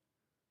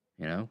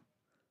 you know?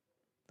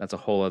 That's a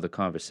whole other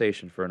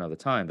conversation for another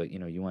time, but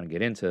you want to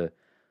get into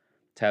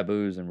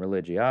taboos and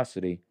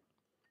religiosity.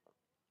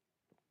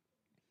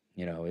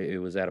 It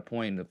was at a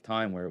point of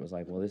time where it was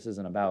like, well,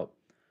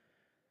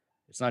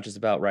 it's not just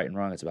about right and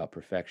wrong, it's about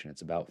perfection.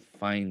 It's about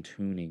fine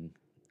tuning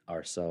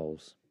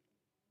ourselves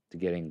to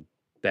getting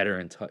better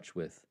in touch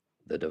with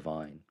the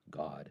divine,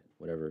 God,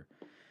 whatever.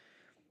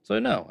 So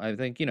no, I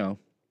think,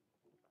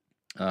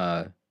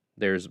 uh,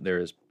 there is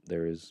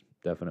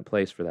definite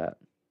place for that.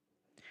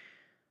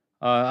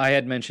 I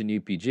had mentioned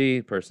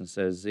UPG. Person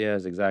says,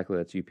 yes, exactly,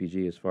 that's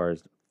UPG as far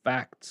as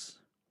facts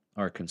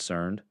are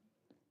concerned.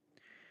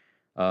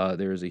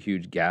 There is a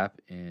huge gap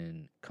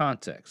in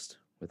context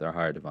with our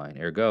higher divine.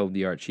 Ergo,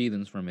 the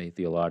archheathens, from a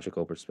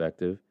theological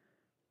perspective,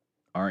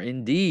 are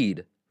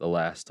indeed the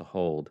last to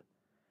hold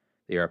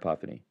the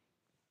Areopagity.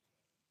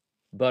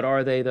 But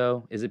are they,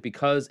 though? Is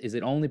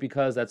it only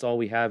because that's all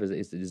we have?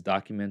 Is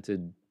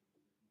documented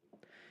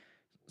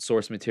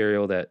source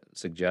material that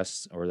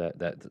suggests or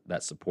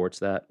that supports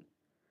that?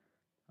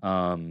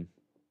 Um,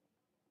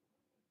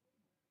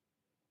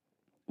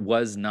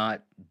 was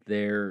not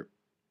their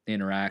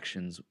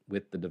interactions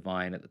with the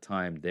divine at the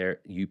time their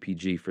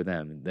UPG for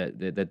them?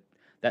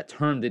 That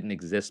term didn't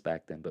exist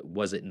back then, but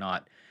was it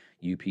not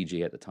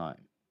UPG at the time?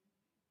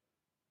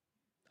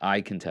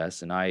 I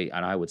contest, and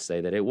I would say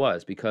that it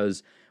was,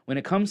 because when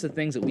it comes to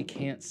things that we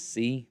can't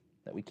see,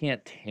 that we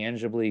can't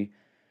tangibly,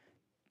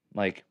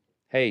 like,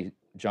 hey,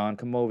 John,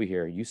 come over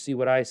here. You see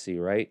what I see,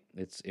 right?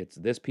 It's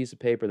this piece of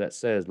paper that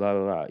says blah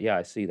blah blah. Yeah,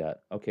 I see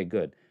that. Okay,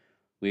 good.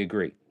 We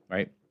agree,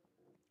 right?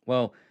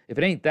 Well, if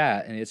it ain't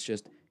that, and it's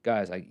just,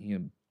 guys,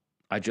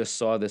 I just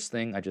saw this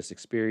thing, I just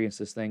experienced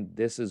this thing.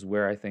 This is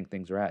where I think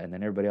things are at, and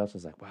then everybody else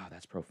is like, wow,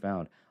 that's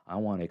profound. I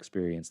want to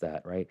experience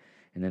that, right?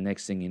 And the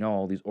next thing you know,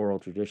 all these oral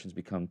traditions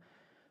become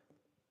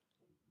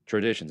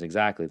traditions.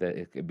 Exactly,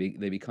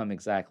 they become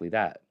exactly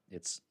that.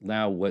 It's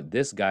now what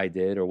this guy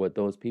did or what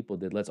those people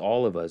did. Let's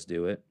all of us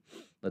do it.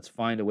 Let's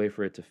find a way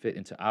for it to fit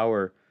into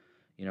our,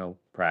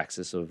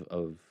 praxis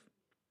of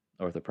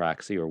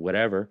orthopraxy or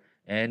whatever,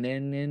 and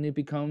then it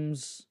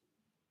becomes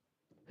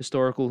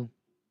historical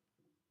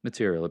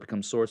material. It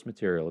becomes source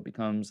material. It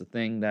becomes a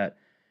thing that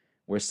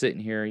we're sitting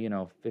here,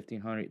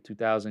 1,500,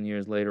 2,000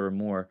 years later or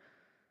more,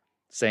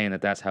 saying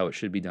that that's how it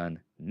should be done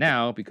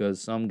now,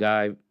 because some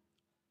guy,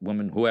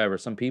 woman, whoever,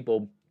 some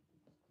people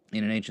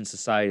in an ancient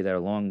society that are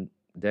long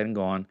dead and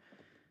gone,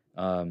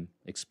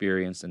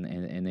 experienced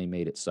and they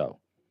made it so.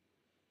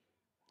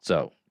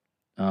 So,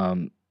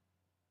 um,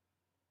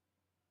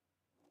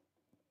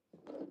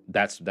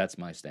 that's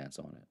my stance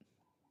on it.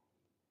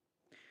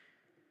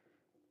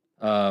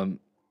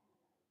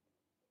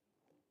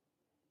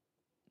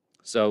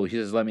 So he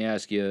says, "Let me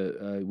ask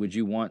you: would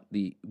you want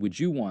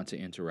to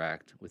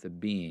interact with a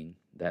being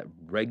that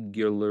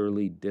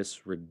regularly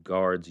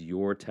disregards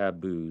your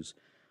taboos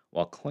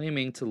while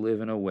claiming to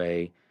live in a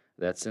way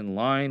that's in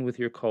line with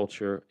your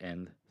culture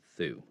and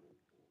Thu?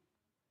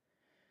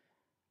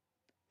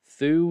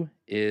 Thu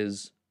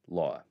is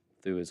law.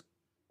 Thu is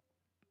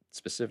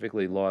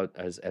specifically law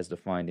as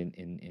defined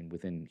in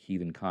within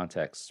heathen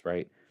contexts,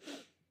 right?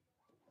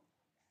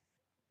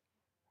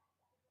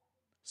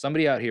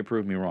 Somebody out here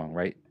proved me wrong,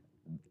 right?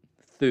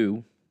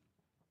 Thu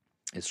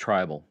is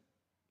tribal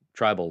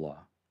law.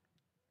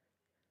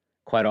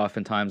 Quite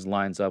oftentimes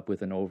lines up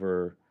with an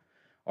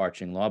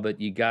overarching law,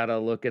 but you gotta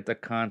look at the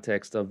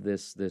context of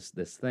this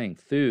thing.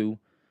 Thu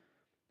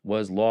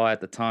was law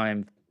at the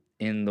time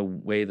in the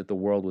way that the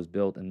world was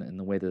built and in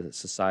the way that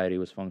society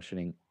was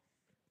functioning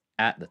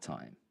at the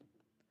time.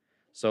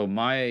 So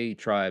my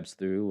tribe's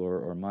Thu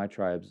or my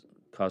tribe's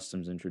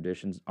customs and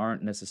traditions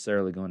aren't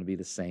necessarily going to be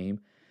the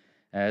same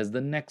as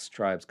the next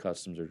tribe's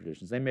customs or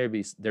traditions. There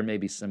may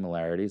be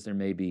similarities. There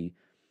may be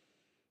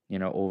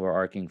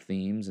overarching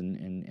themes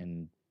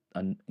and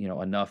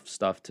enough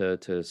stuff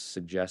to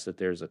suggest that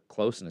there's a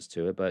closeness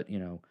to it. But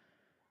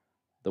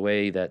the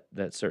way that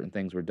certain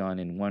things were done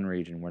in one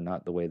region were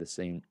not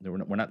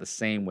the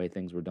same way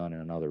things were done in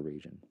another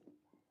region.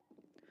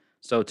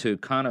 So to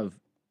kind of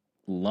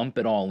lump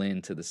it all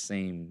into the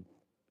same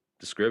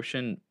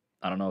description,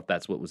 I don't know if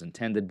that's what was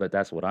intended, but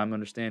that's what I'm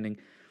understanding.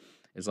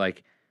 Is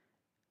like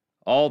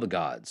all the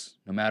gods,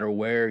 no matter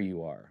where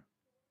you are,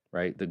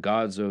 right? The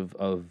gods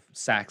of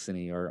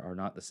Saxony are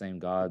not the same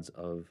gods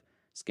of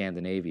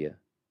Scandinavia.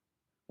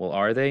 Well,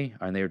 are they?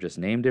 Are they just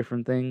named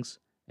different things?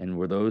 And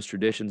were those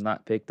traditions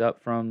not picked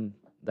up from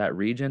that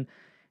region?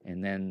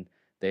 And then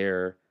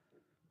their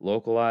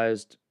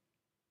localized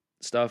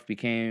stuff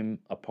became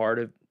a part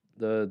of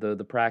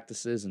the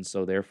practices, and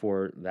so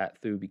therefore that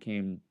Thu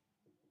became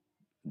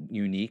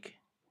unique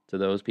to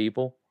those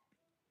people.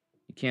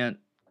 You can't.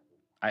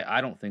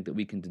 I don't think that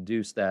we can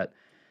deduce that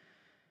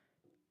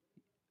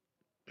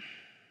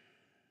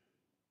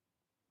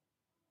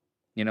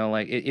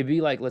Like it'd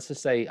be like, let's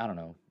just say, I don't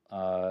know,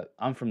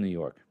 I'm from New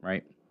York,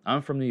 right?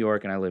 I'm from New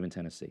York and I live in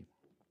Tennessee.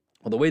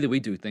 Well, the way that we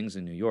do things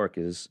in New York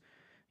is,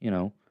 you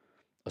know,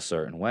 a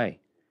certain way.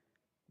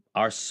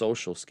 Our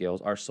social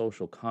skills, our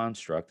social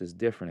construct is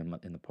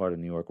different in the part of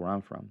New York where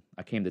I'm from.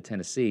 I came to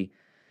Tennessee,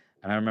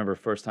 and I remember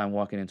first time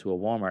walking into a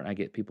Walmart, and I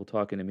get people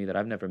talking to me that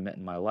I've never met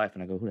in my life,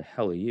 and I go, "Who the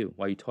hell are you?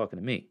 Why are you talking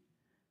to me?"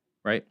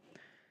 Right?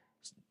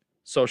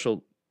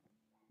 Social,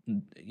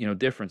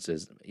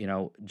 differences.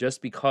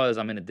 Just because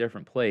I'm in a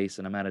different place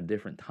and I'm at a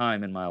different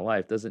time in my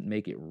life doesn't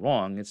make it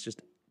wrong. It's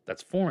just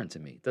that's foreign to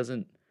me. It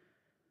doesn't.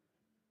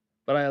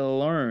 But I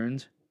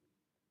learned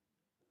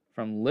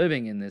from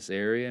living in this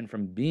area and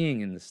from being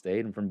in the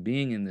state and from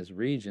being in this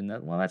region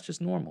that, well, that's just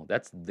normal.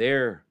 That's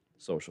their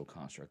social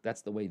construct.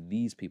 That's the way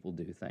these people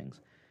do things.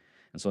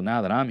 And so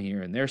now that I'm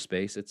here in their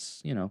space,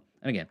 it's, and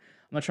again,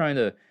 I'm not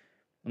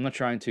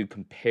trying to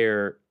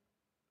compare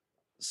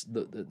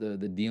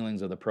the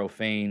dealings of the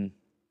profane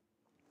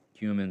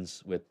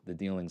humans with the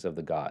dealings of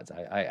the gods.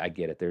 I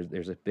get it.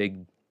 There's a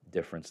big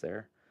difference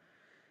there.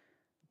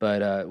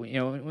 But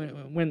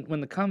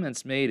when the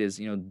comments made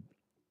is,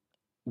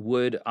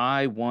 would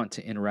I want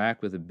to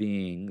interact with a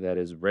being that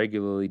is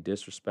regularly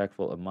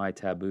disrespectful of my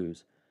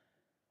taboos?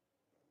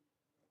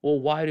 Well,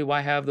 why do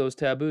I have those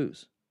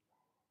taboos?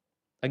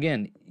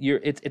 Again,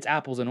 it's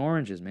apples and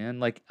oranges, man.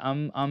 Like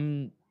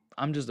I'm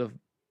just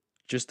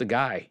a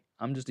guy.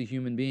 I'm just a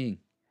human being.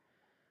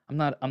 I'm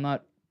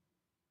not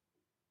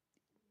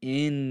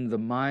in the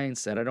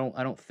mindset. I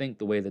don't think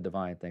the way the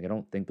divine think. I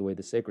don't think the way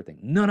the sacred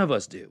think. None of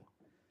us do.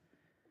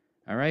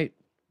 All right?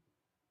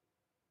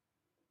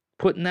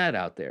 Putting that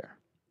out there.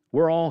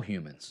 We're all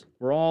humans.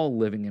 We're all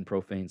living in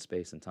profane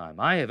space and time.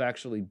 I have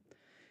actually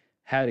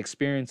had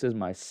experiences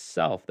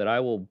myself that I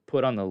will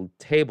put on the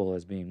table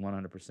as being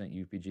 100%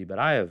 UPG, but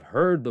I have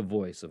heard the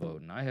voice of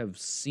Odin. I have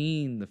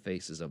seen the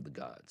faces of the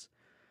gods.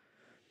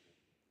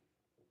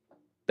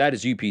 That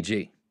is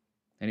UPG.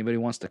 Anybody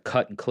wants to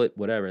cut and clip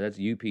whatever, that's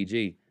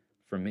UPG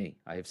for me.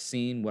 I have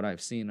seen what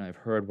I've seen. I've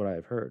heard what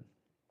I've heard.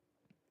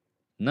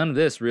 None of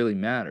this really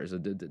matters.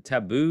 The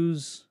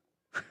taboos,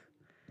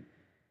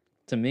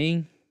 to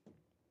me,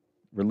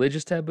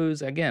 religious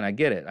taboos, again, I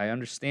get it. I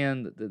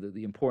understand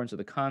the importance of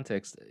the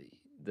context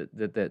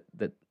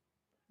that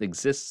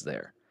exists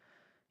there.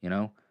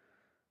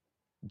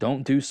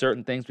 Don't do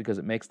certain things because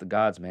it makes the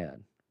gods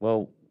mad.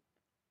 Well,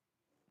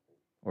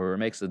 or it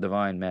makes the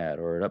divine mad,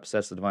 or it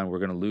upsets the divine. We're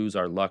going to lose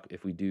our luck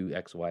if we do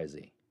X, Y,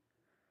 Z.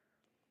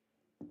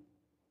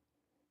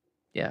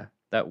 Yeah,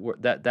 that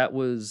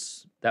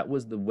was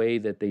the way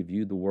that they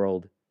viewed the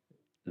world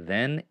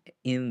then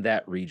in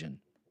that region.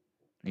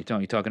 You're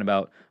talking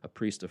about a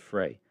priest of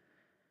Frey.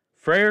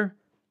 Freyr,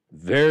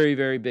 very,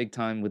 very big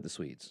time with the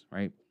Swedes,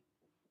 right?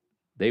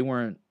 They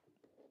weren't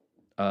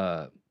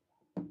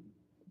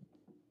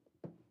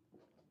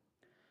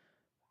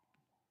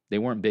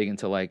big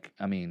into, like,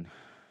 I mean,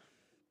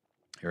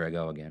 here I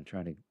go again,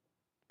 trying to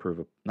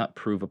not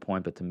prove a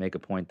point, but to make a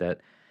point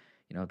that,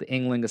 the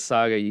Ynglinga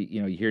saga,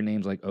 you hear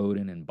names like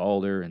Odin and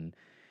Balder and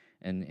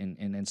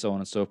so on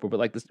and so forth. But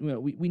like this,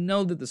 we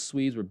know that the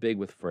Swedes were big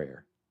with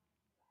Freyr.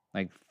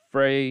 Like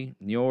Frey,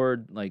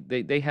 Njord, like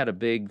they had a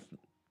big,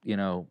 you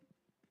want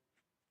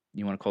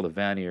to call the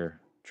Vanir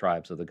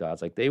tribes of the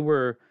gods. Like they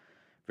were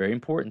very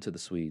important to the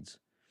Swedes.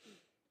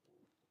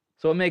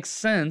 So it makes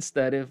sense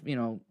that if,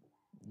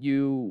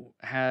 you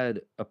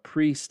had a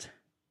priest,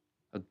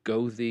 a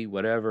Gothi,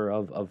 whatever,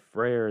 of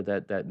Freyr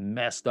that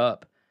messed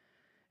up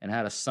and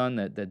had a son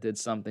that did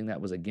something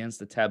that was against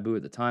the taboo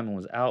at the time and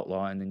was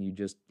outlaw, and then you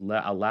just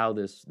allow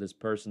this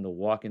person to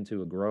walk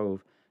into a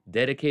grove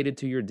dedicated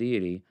to your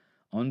deity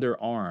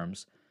under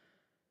arms,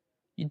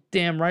 you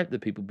damn right that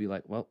people be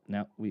like, well,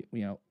 now we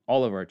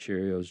all of our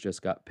Cheerios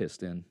just got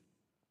pissed in.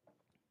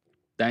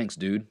 Thanks,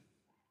 dude.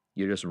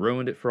 You just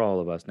ruined it for all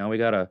of us. Now we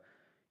gotta,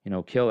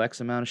 kill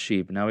X amount of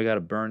sheep. Now we gotta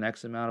burn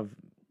X amount of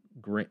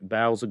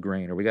barrels of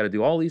grain, or we gotta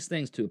do all these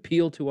things to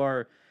appeal to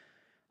our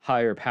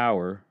higher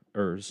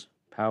powers,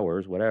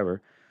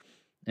 whatever,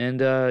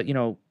 and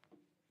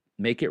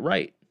make it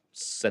right,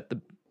 set the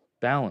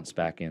balance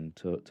back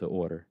into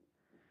order.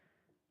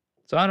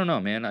 So I don't know,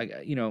 man.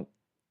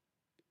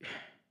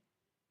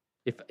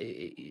 If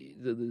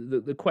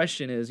the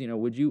question is,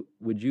 would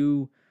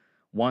you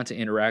want to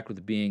interact with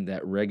a being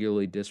that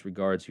regularly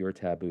disregards your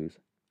taboos?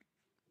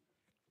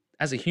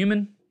 As a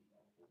human,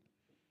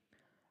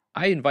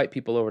 I invite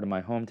people over to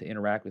my home to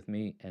interact with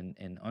me,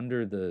 and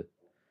under the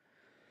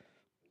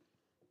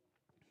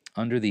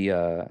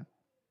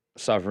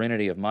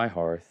sovereignty of my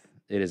hearth,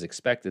 it is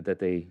expected that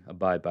they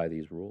abide by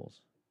these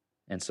rules.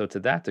 And so to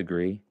that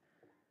degree,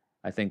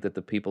 I think that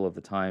the people of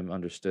the time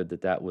understood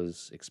that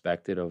was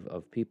expected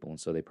of people, and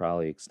so they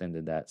probably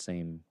extended that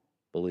same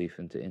belief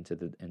into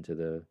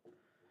the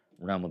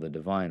realm of the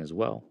divine as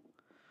well.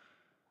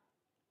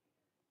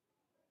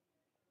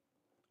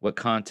 What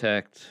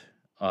contact?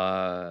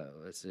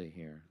 Let's see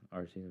here.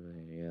 RT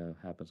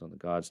happens on the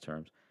God's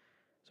terms.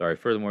 Sorry.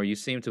 Furthermore, you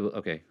seem to.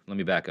 Okay, let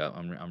me back up.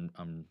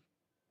 I'm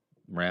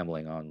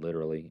rambling on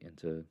literally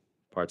into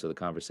parts of the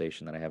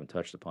conversation that I haven't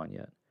touched upon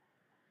yet.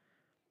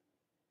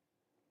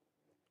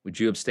 Would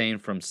you abstain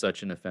from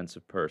such an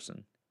offensive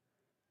person?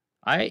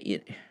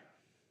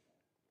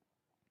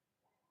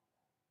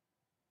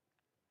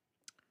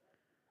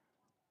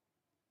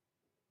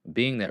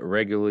 Being that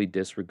regularly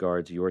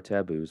disregards your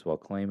taboos while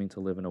claiming to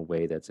live in a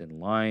way that's in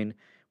line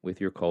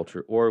with your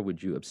culture, or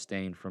would you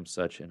abstain from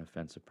such an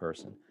offensive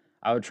person?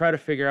 I would try to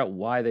figure out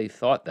why they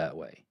thought that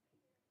way.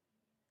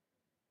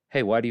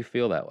 Hey, why do you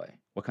feel that way?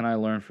 What can I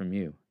learn from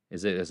you?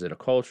 Is it a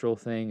cultural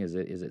thing? Is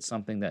it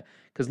something that?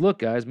 Because look,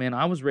 guys, man,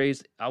 I was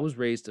raised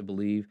to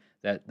believe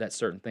that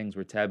certain things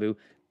were taboo.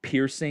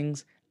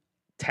 Piercings,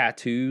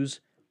 tattoos,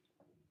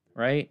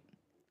 right?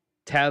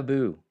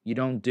 Taboo. You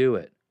don't do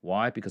it.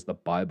 Why? Because the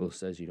Bible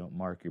says you don't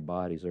mark your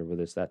bodies over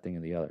this, that, thing,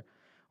 and the other.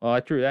 Well, I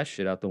threw that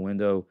shit out the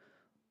window,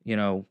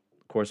 of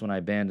course, when I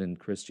abandoned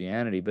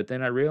Christianity. But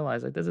then I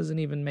realized that doesn't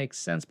even make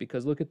sense,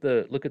 because look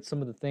at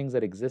some of the things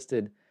that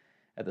existed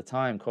at the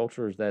time,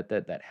 cultures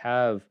that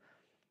have,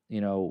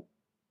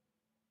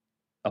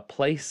 a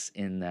place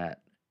in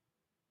that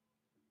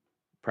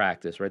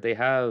practice, right? They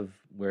have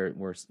where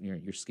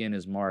your skin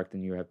is marked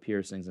and you have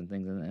piercings and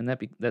things, and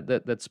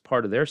that's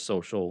part of their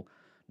social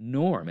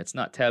norm. It's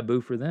not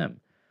taboo for them.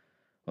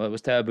 Well, it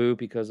was taboo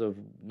because of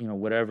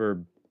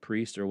whatever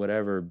priest or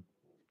whatever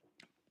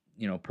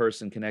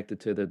person connected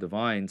to the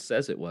divine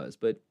says it was,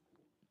 but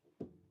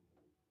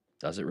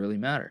does it really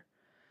matter?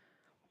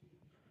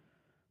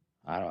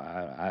 I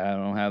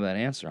don't have that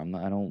answer.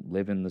 I don't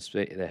live in the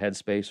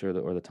headspace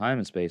or the time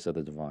and space of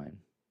the divine.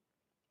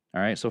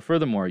 All right. So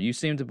furthermore, you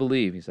seem to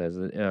believe, he says,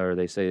 or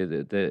they say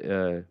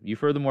that you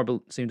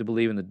furthermore seem to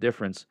believe in the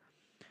difference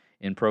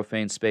in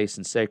profane space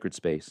and sacred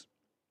space,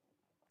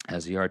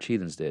 as the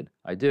arch-heathens did.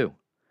 I do.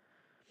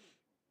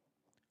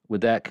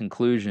 Would that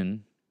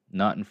conclusion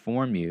not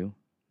inform you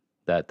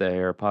that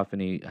the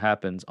epiphany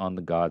happens on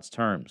the God's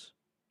terms,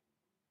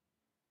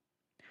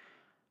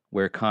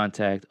 where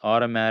contact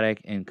automatic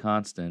and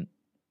constant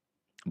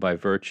by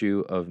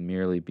virtue of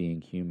merely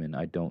being human?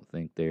 I don't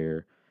think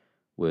there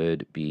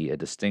would be a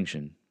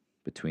distinction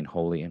between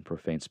holy and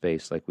profane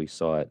space like we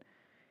saw it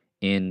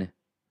in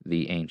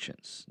the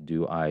ancients.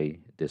 Do I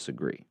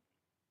disagree?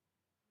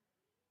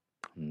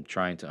 I'm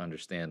trying to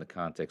understand the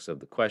context of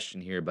the question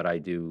here, but I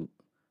do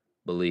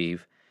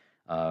believe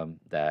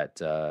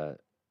that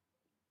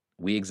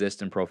we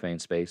exist in profane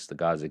space, the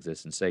gods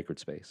exist in sacred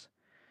space.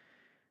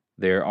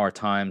 There are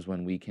times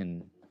when we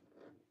can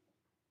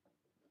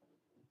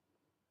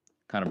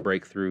kind of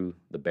break through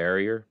the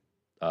barrier.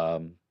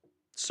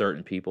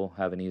 Certain people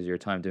have an easier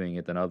time doing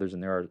it than others,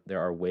 and there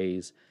are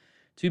ways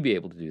to be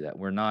able to do that.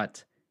 We're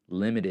not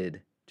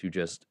limited to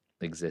just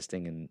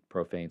existing in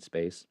profane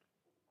space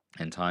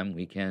and time.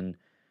 We can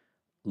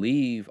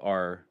leave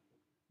our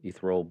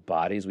ethereal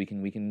bodies. We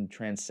can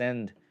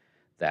transcend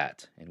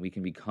that, and we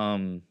can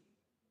become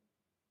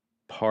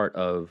part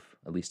of,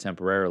 at least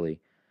temporarily,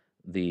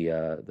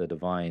 the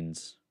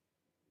divine's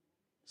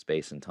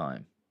space and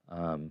time.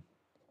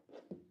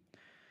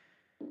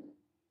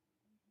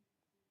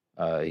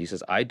 He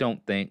says, I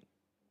don't think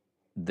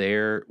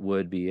there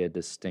would be a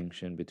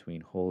distinction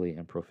between holy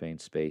and profane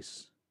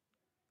space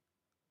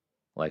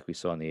like we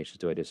saw in the ancients.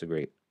 Do I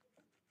disagree?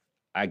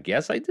 I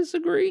guess I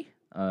disagree.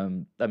 I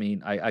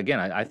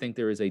think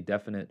there is a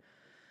definite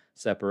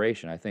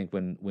separation. I think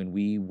when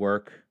we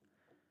work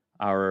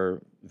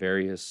our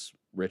various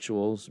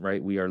rituals,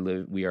 right, we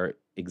are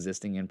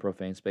existing in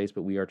profane space,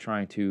 but we are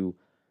trying to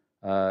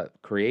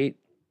create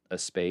a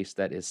space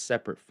that is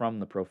separate from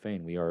the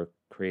profane. We are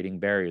creating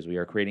barriers. We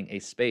are creating a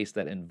space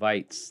that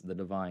invites the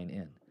divine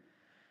in,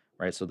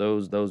 right? So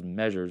those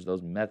measures,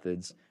 those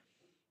methods,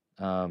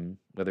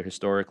 whether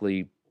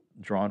historically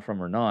drawn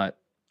from or not,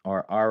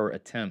 are our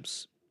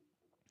attempts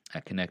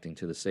at connecting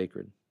to the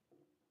sacred.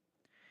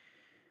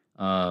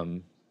 I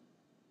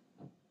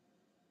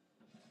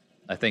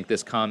think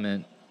this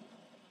comment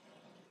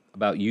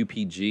about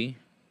UPG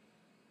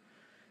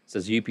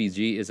says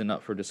UPG isn't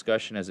up for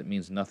discussion as it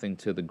means nothing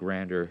to the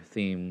grander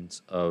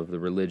themes of the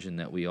religion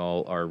that we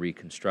all are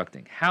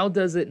reconstructing. How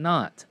does it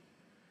not?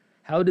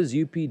 How does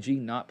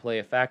UPG not play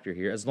a factor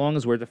here as long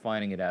as we're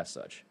defining it as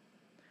such?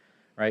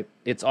 Right?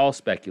 It's all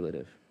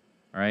speculative.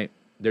 Right?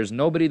 There's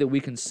nobody that we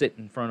can sit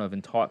in front of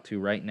and talk to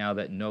right now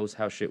that knows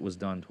how shit was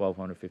done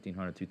 1,200,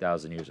 1,500,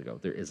 2,000 years ago.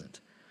 There isn't.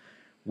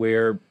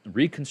 We're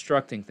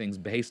reconstructing things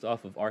based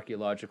off of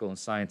archaeological and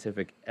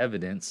scientific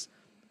evidence,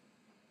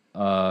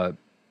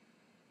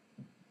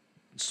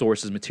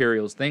 sources,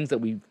 materials, things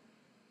that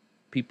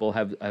people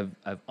have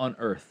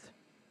unearthed.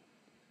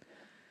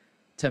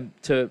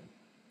 To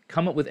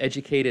come up with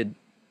educated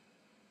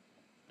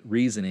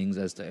reasonings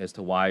as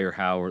to why or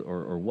how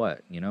or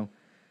what,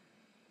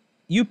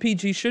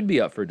 UPG should be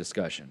up for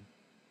discussion,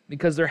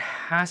 because there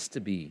has to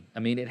be. I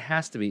mean, it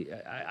has to be.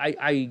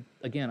 I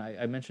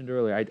mentioned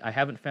earlier, I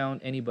haven't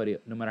found anybody,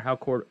 no matter how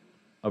core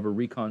of a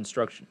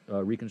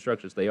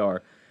reconstructionist they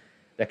are,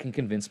 that can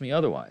convince me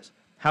otherwise.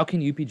 How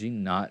can UPG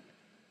not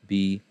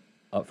be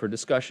up for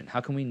discussion? How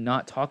can we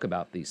not talk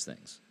about these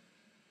things?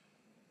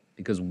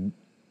 Because I'm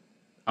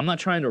I'm not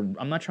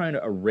trying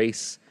to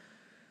erase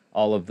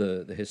all of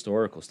the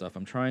historical stuff.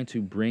 I'm trying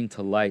to bring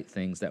to light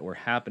things that were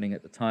happening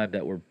at the time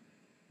that were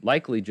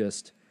likely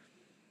just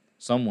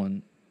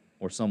someone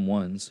or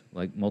someone's,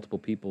 like multiple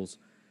people's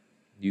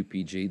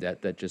UPG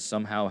that just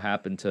somehow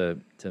happened to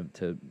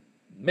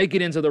make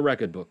it into the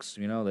record books.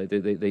 You know,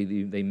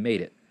 they made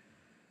it.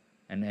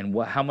 And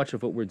how much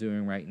of what we're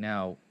doing right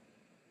now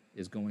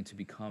is going to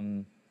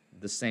become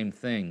the same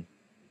thing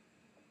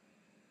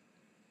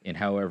in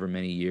however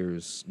many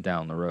years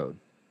down the road.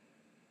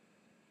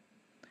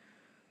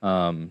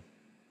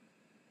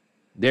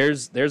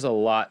 There's a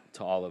lot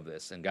to all of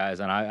this, and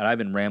guys, I've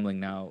been rambling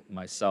now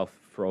myself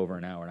for over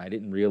an hour, and I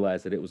didn't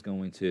realize that it was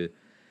going to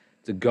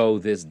go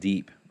this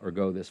deep or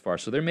go this far.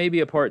 So there may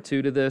be a part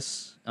 2 to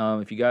this.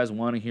 If you guys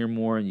want to hear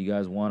more and you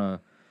guys want to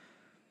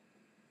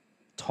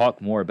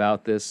talk more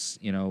about this,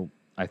 you know,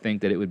 I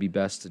think that it would be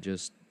best to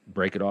just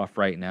break it off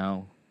right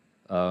now.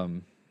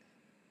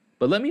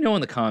 But let me know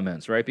in the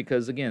comments, right?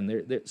 Because again,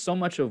 there so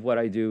much of what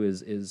I do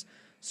is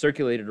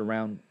circulated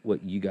around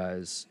what you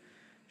guys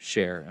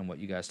share and what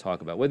you guys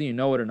talk about. Whether you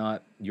know it or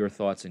not, your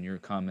thoughts and your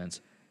comments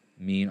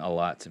mean a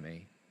lot to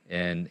me.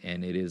 And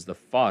it is the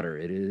fodder,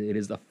 it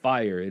is the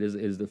fire, it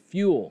is the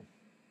fuel.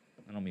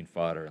 I don't mean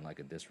fodder in like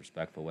a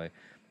disrespectful way,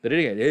 but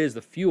it is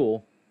the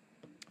fuel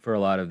for a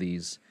lot of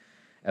these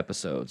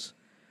episodes.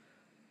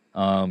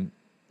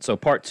 So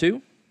part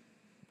 2,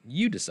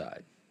 you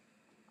decide.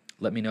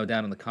 Let me know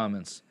down in the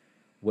comments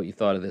what you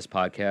thought of this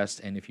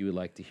podcast and if you would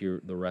like to hear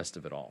the rest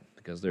of it all,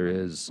 because there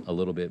is a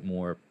little bit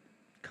more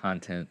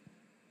content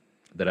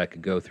that I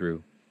could go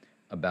through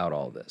about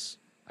all this.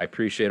 I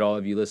appreciate all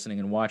of you listening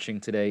and watching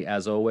today,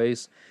 as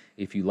always.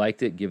 If you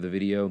liked it, give the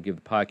video, give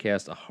the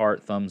podcast a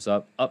heart, thumbs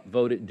up,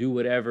 upvote it, do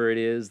whatever it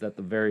is that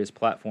the various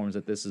platforms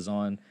that this is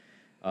on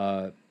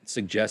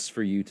suggests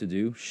for you to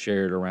do.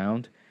 Share it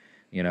around,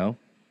 you know.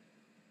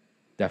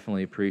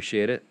 Definitely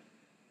appreciate it.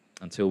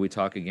 Until we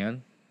talk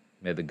again,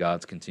 may the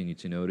gods continue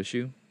to notice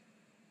you,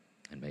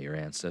 and may your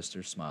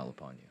ancestors smile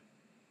upon you.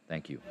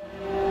 Thank you.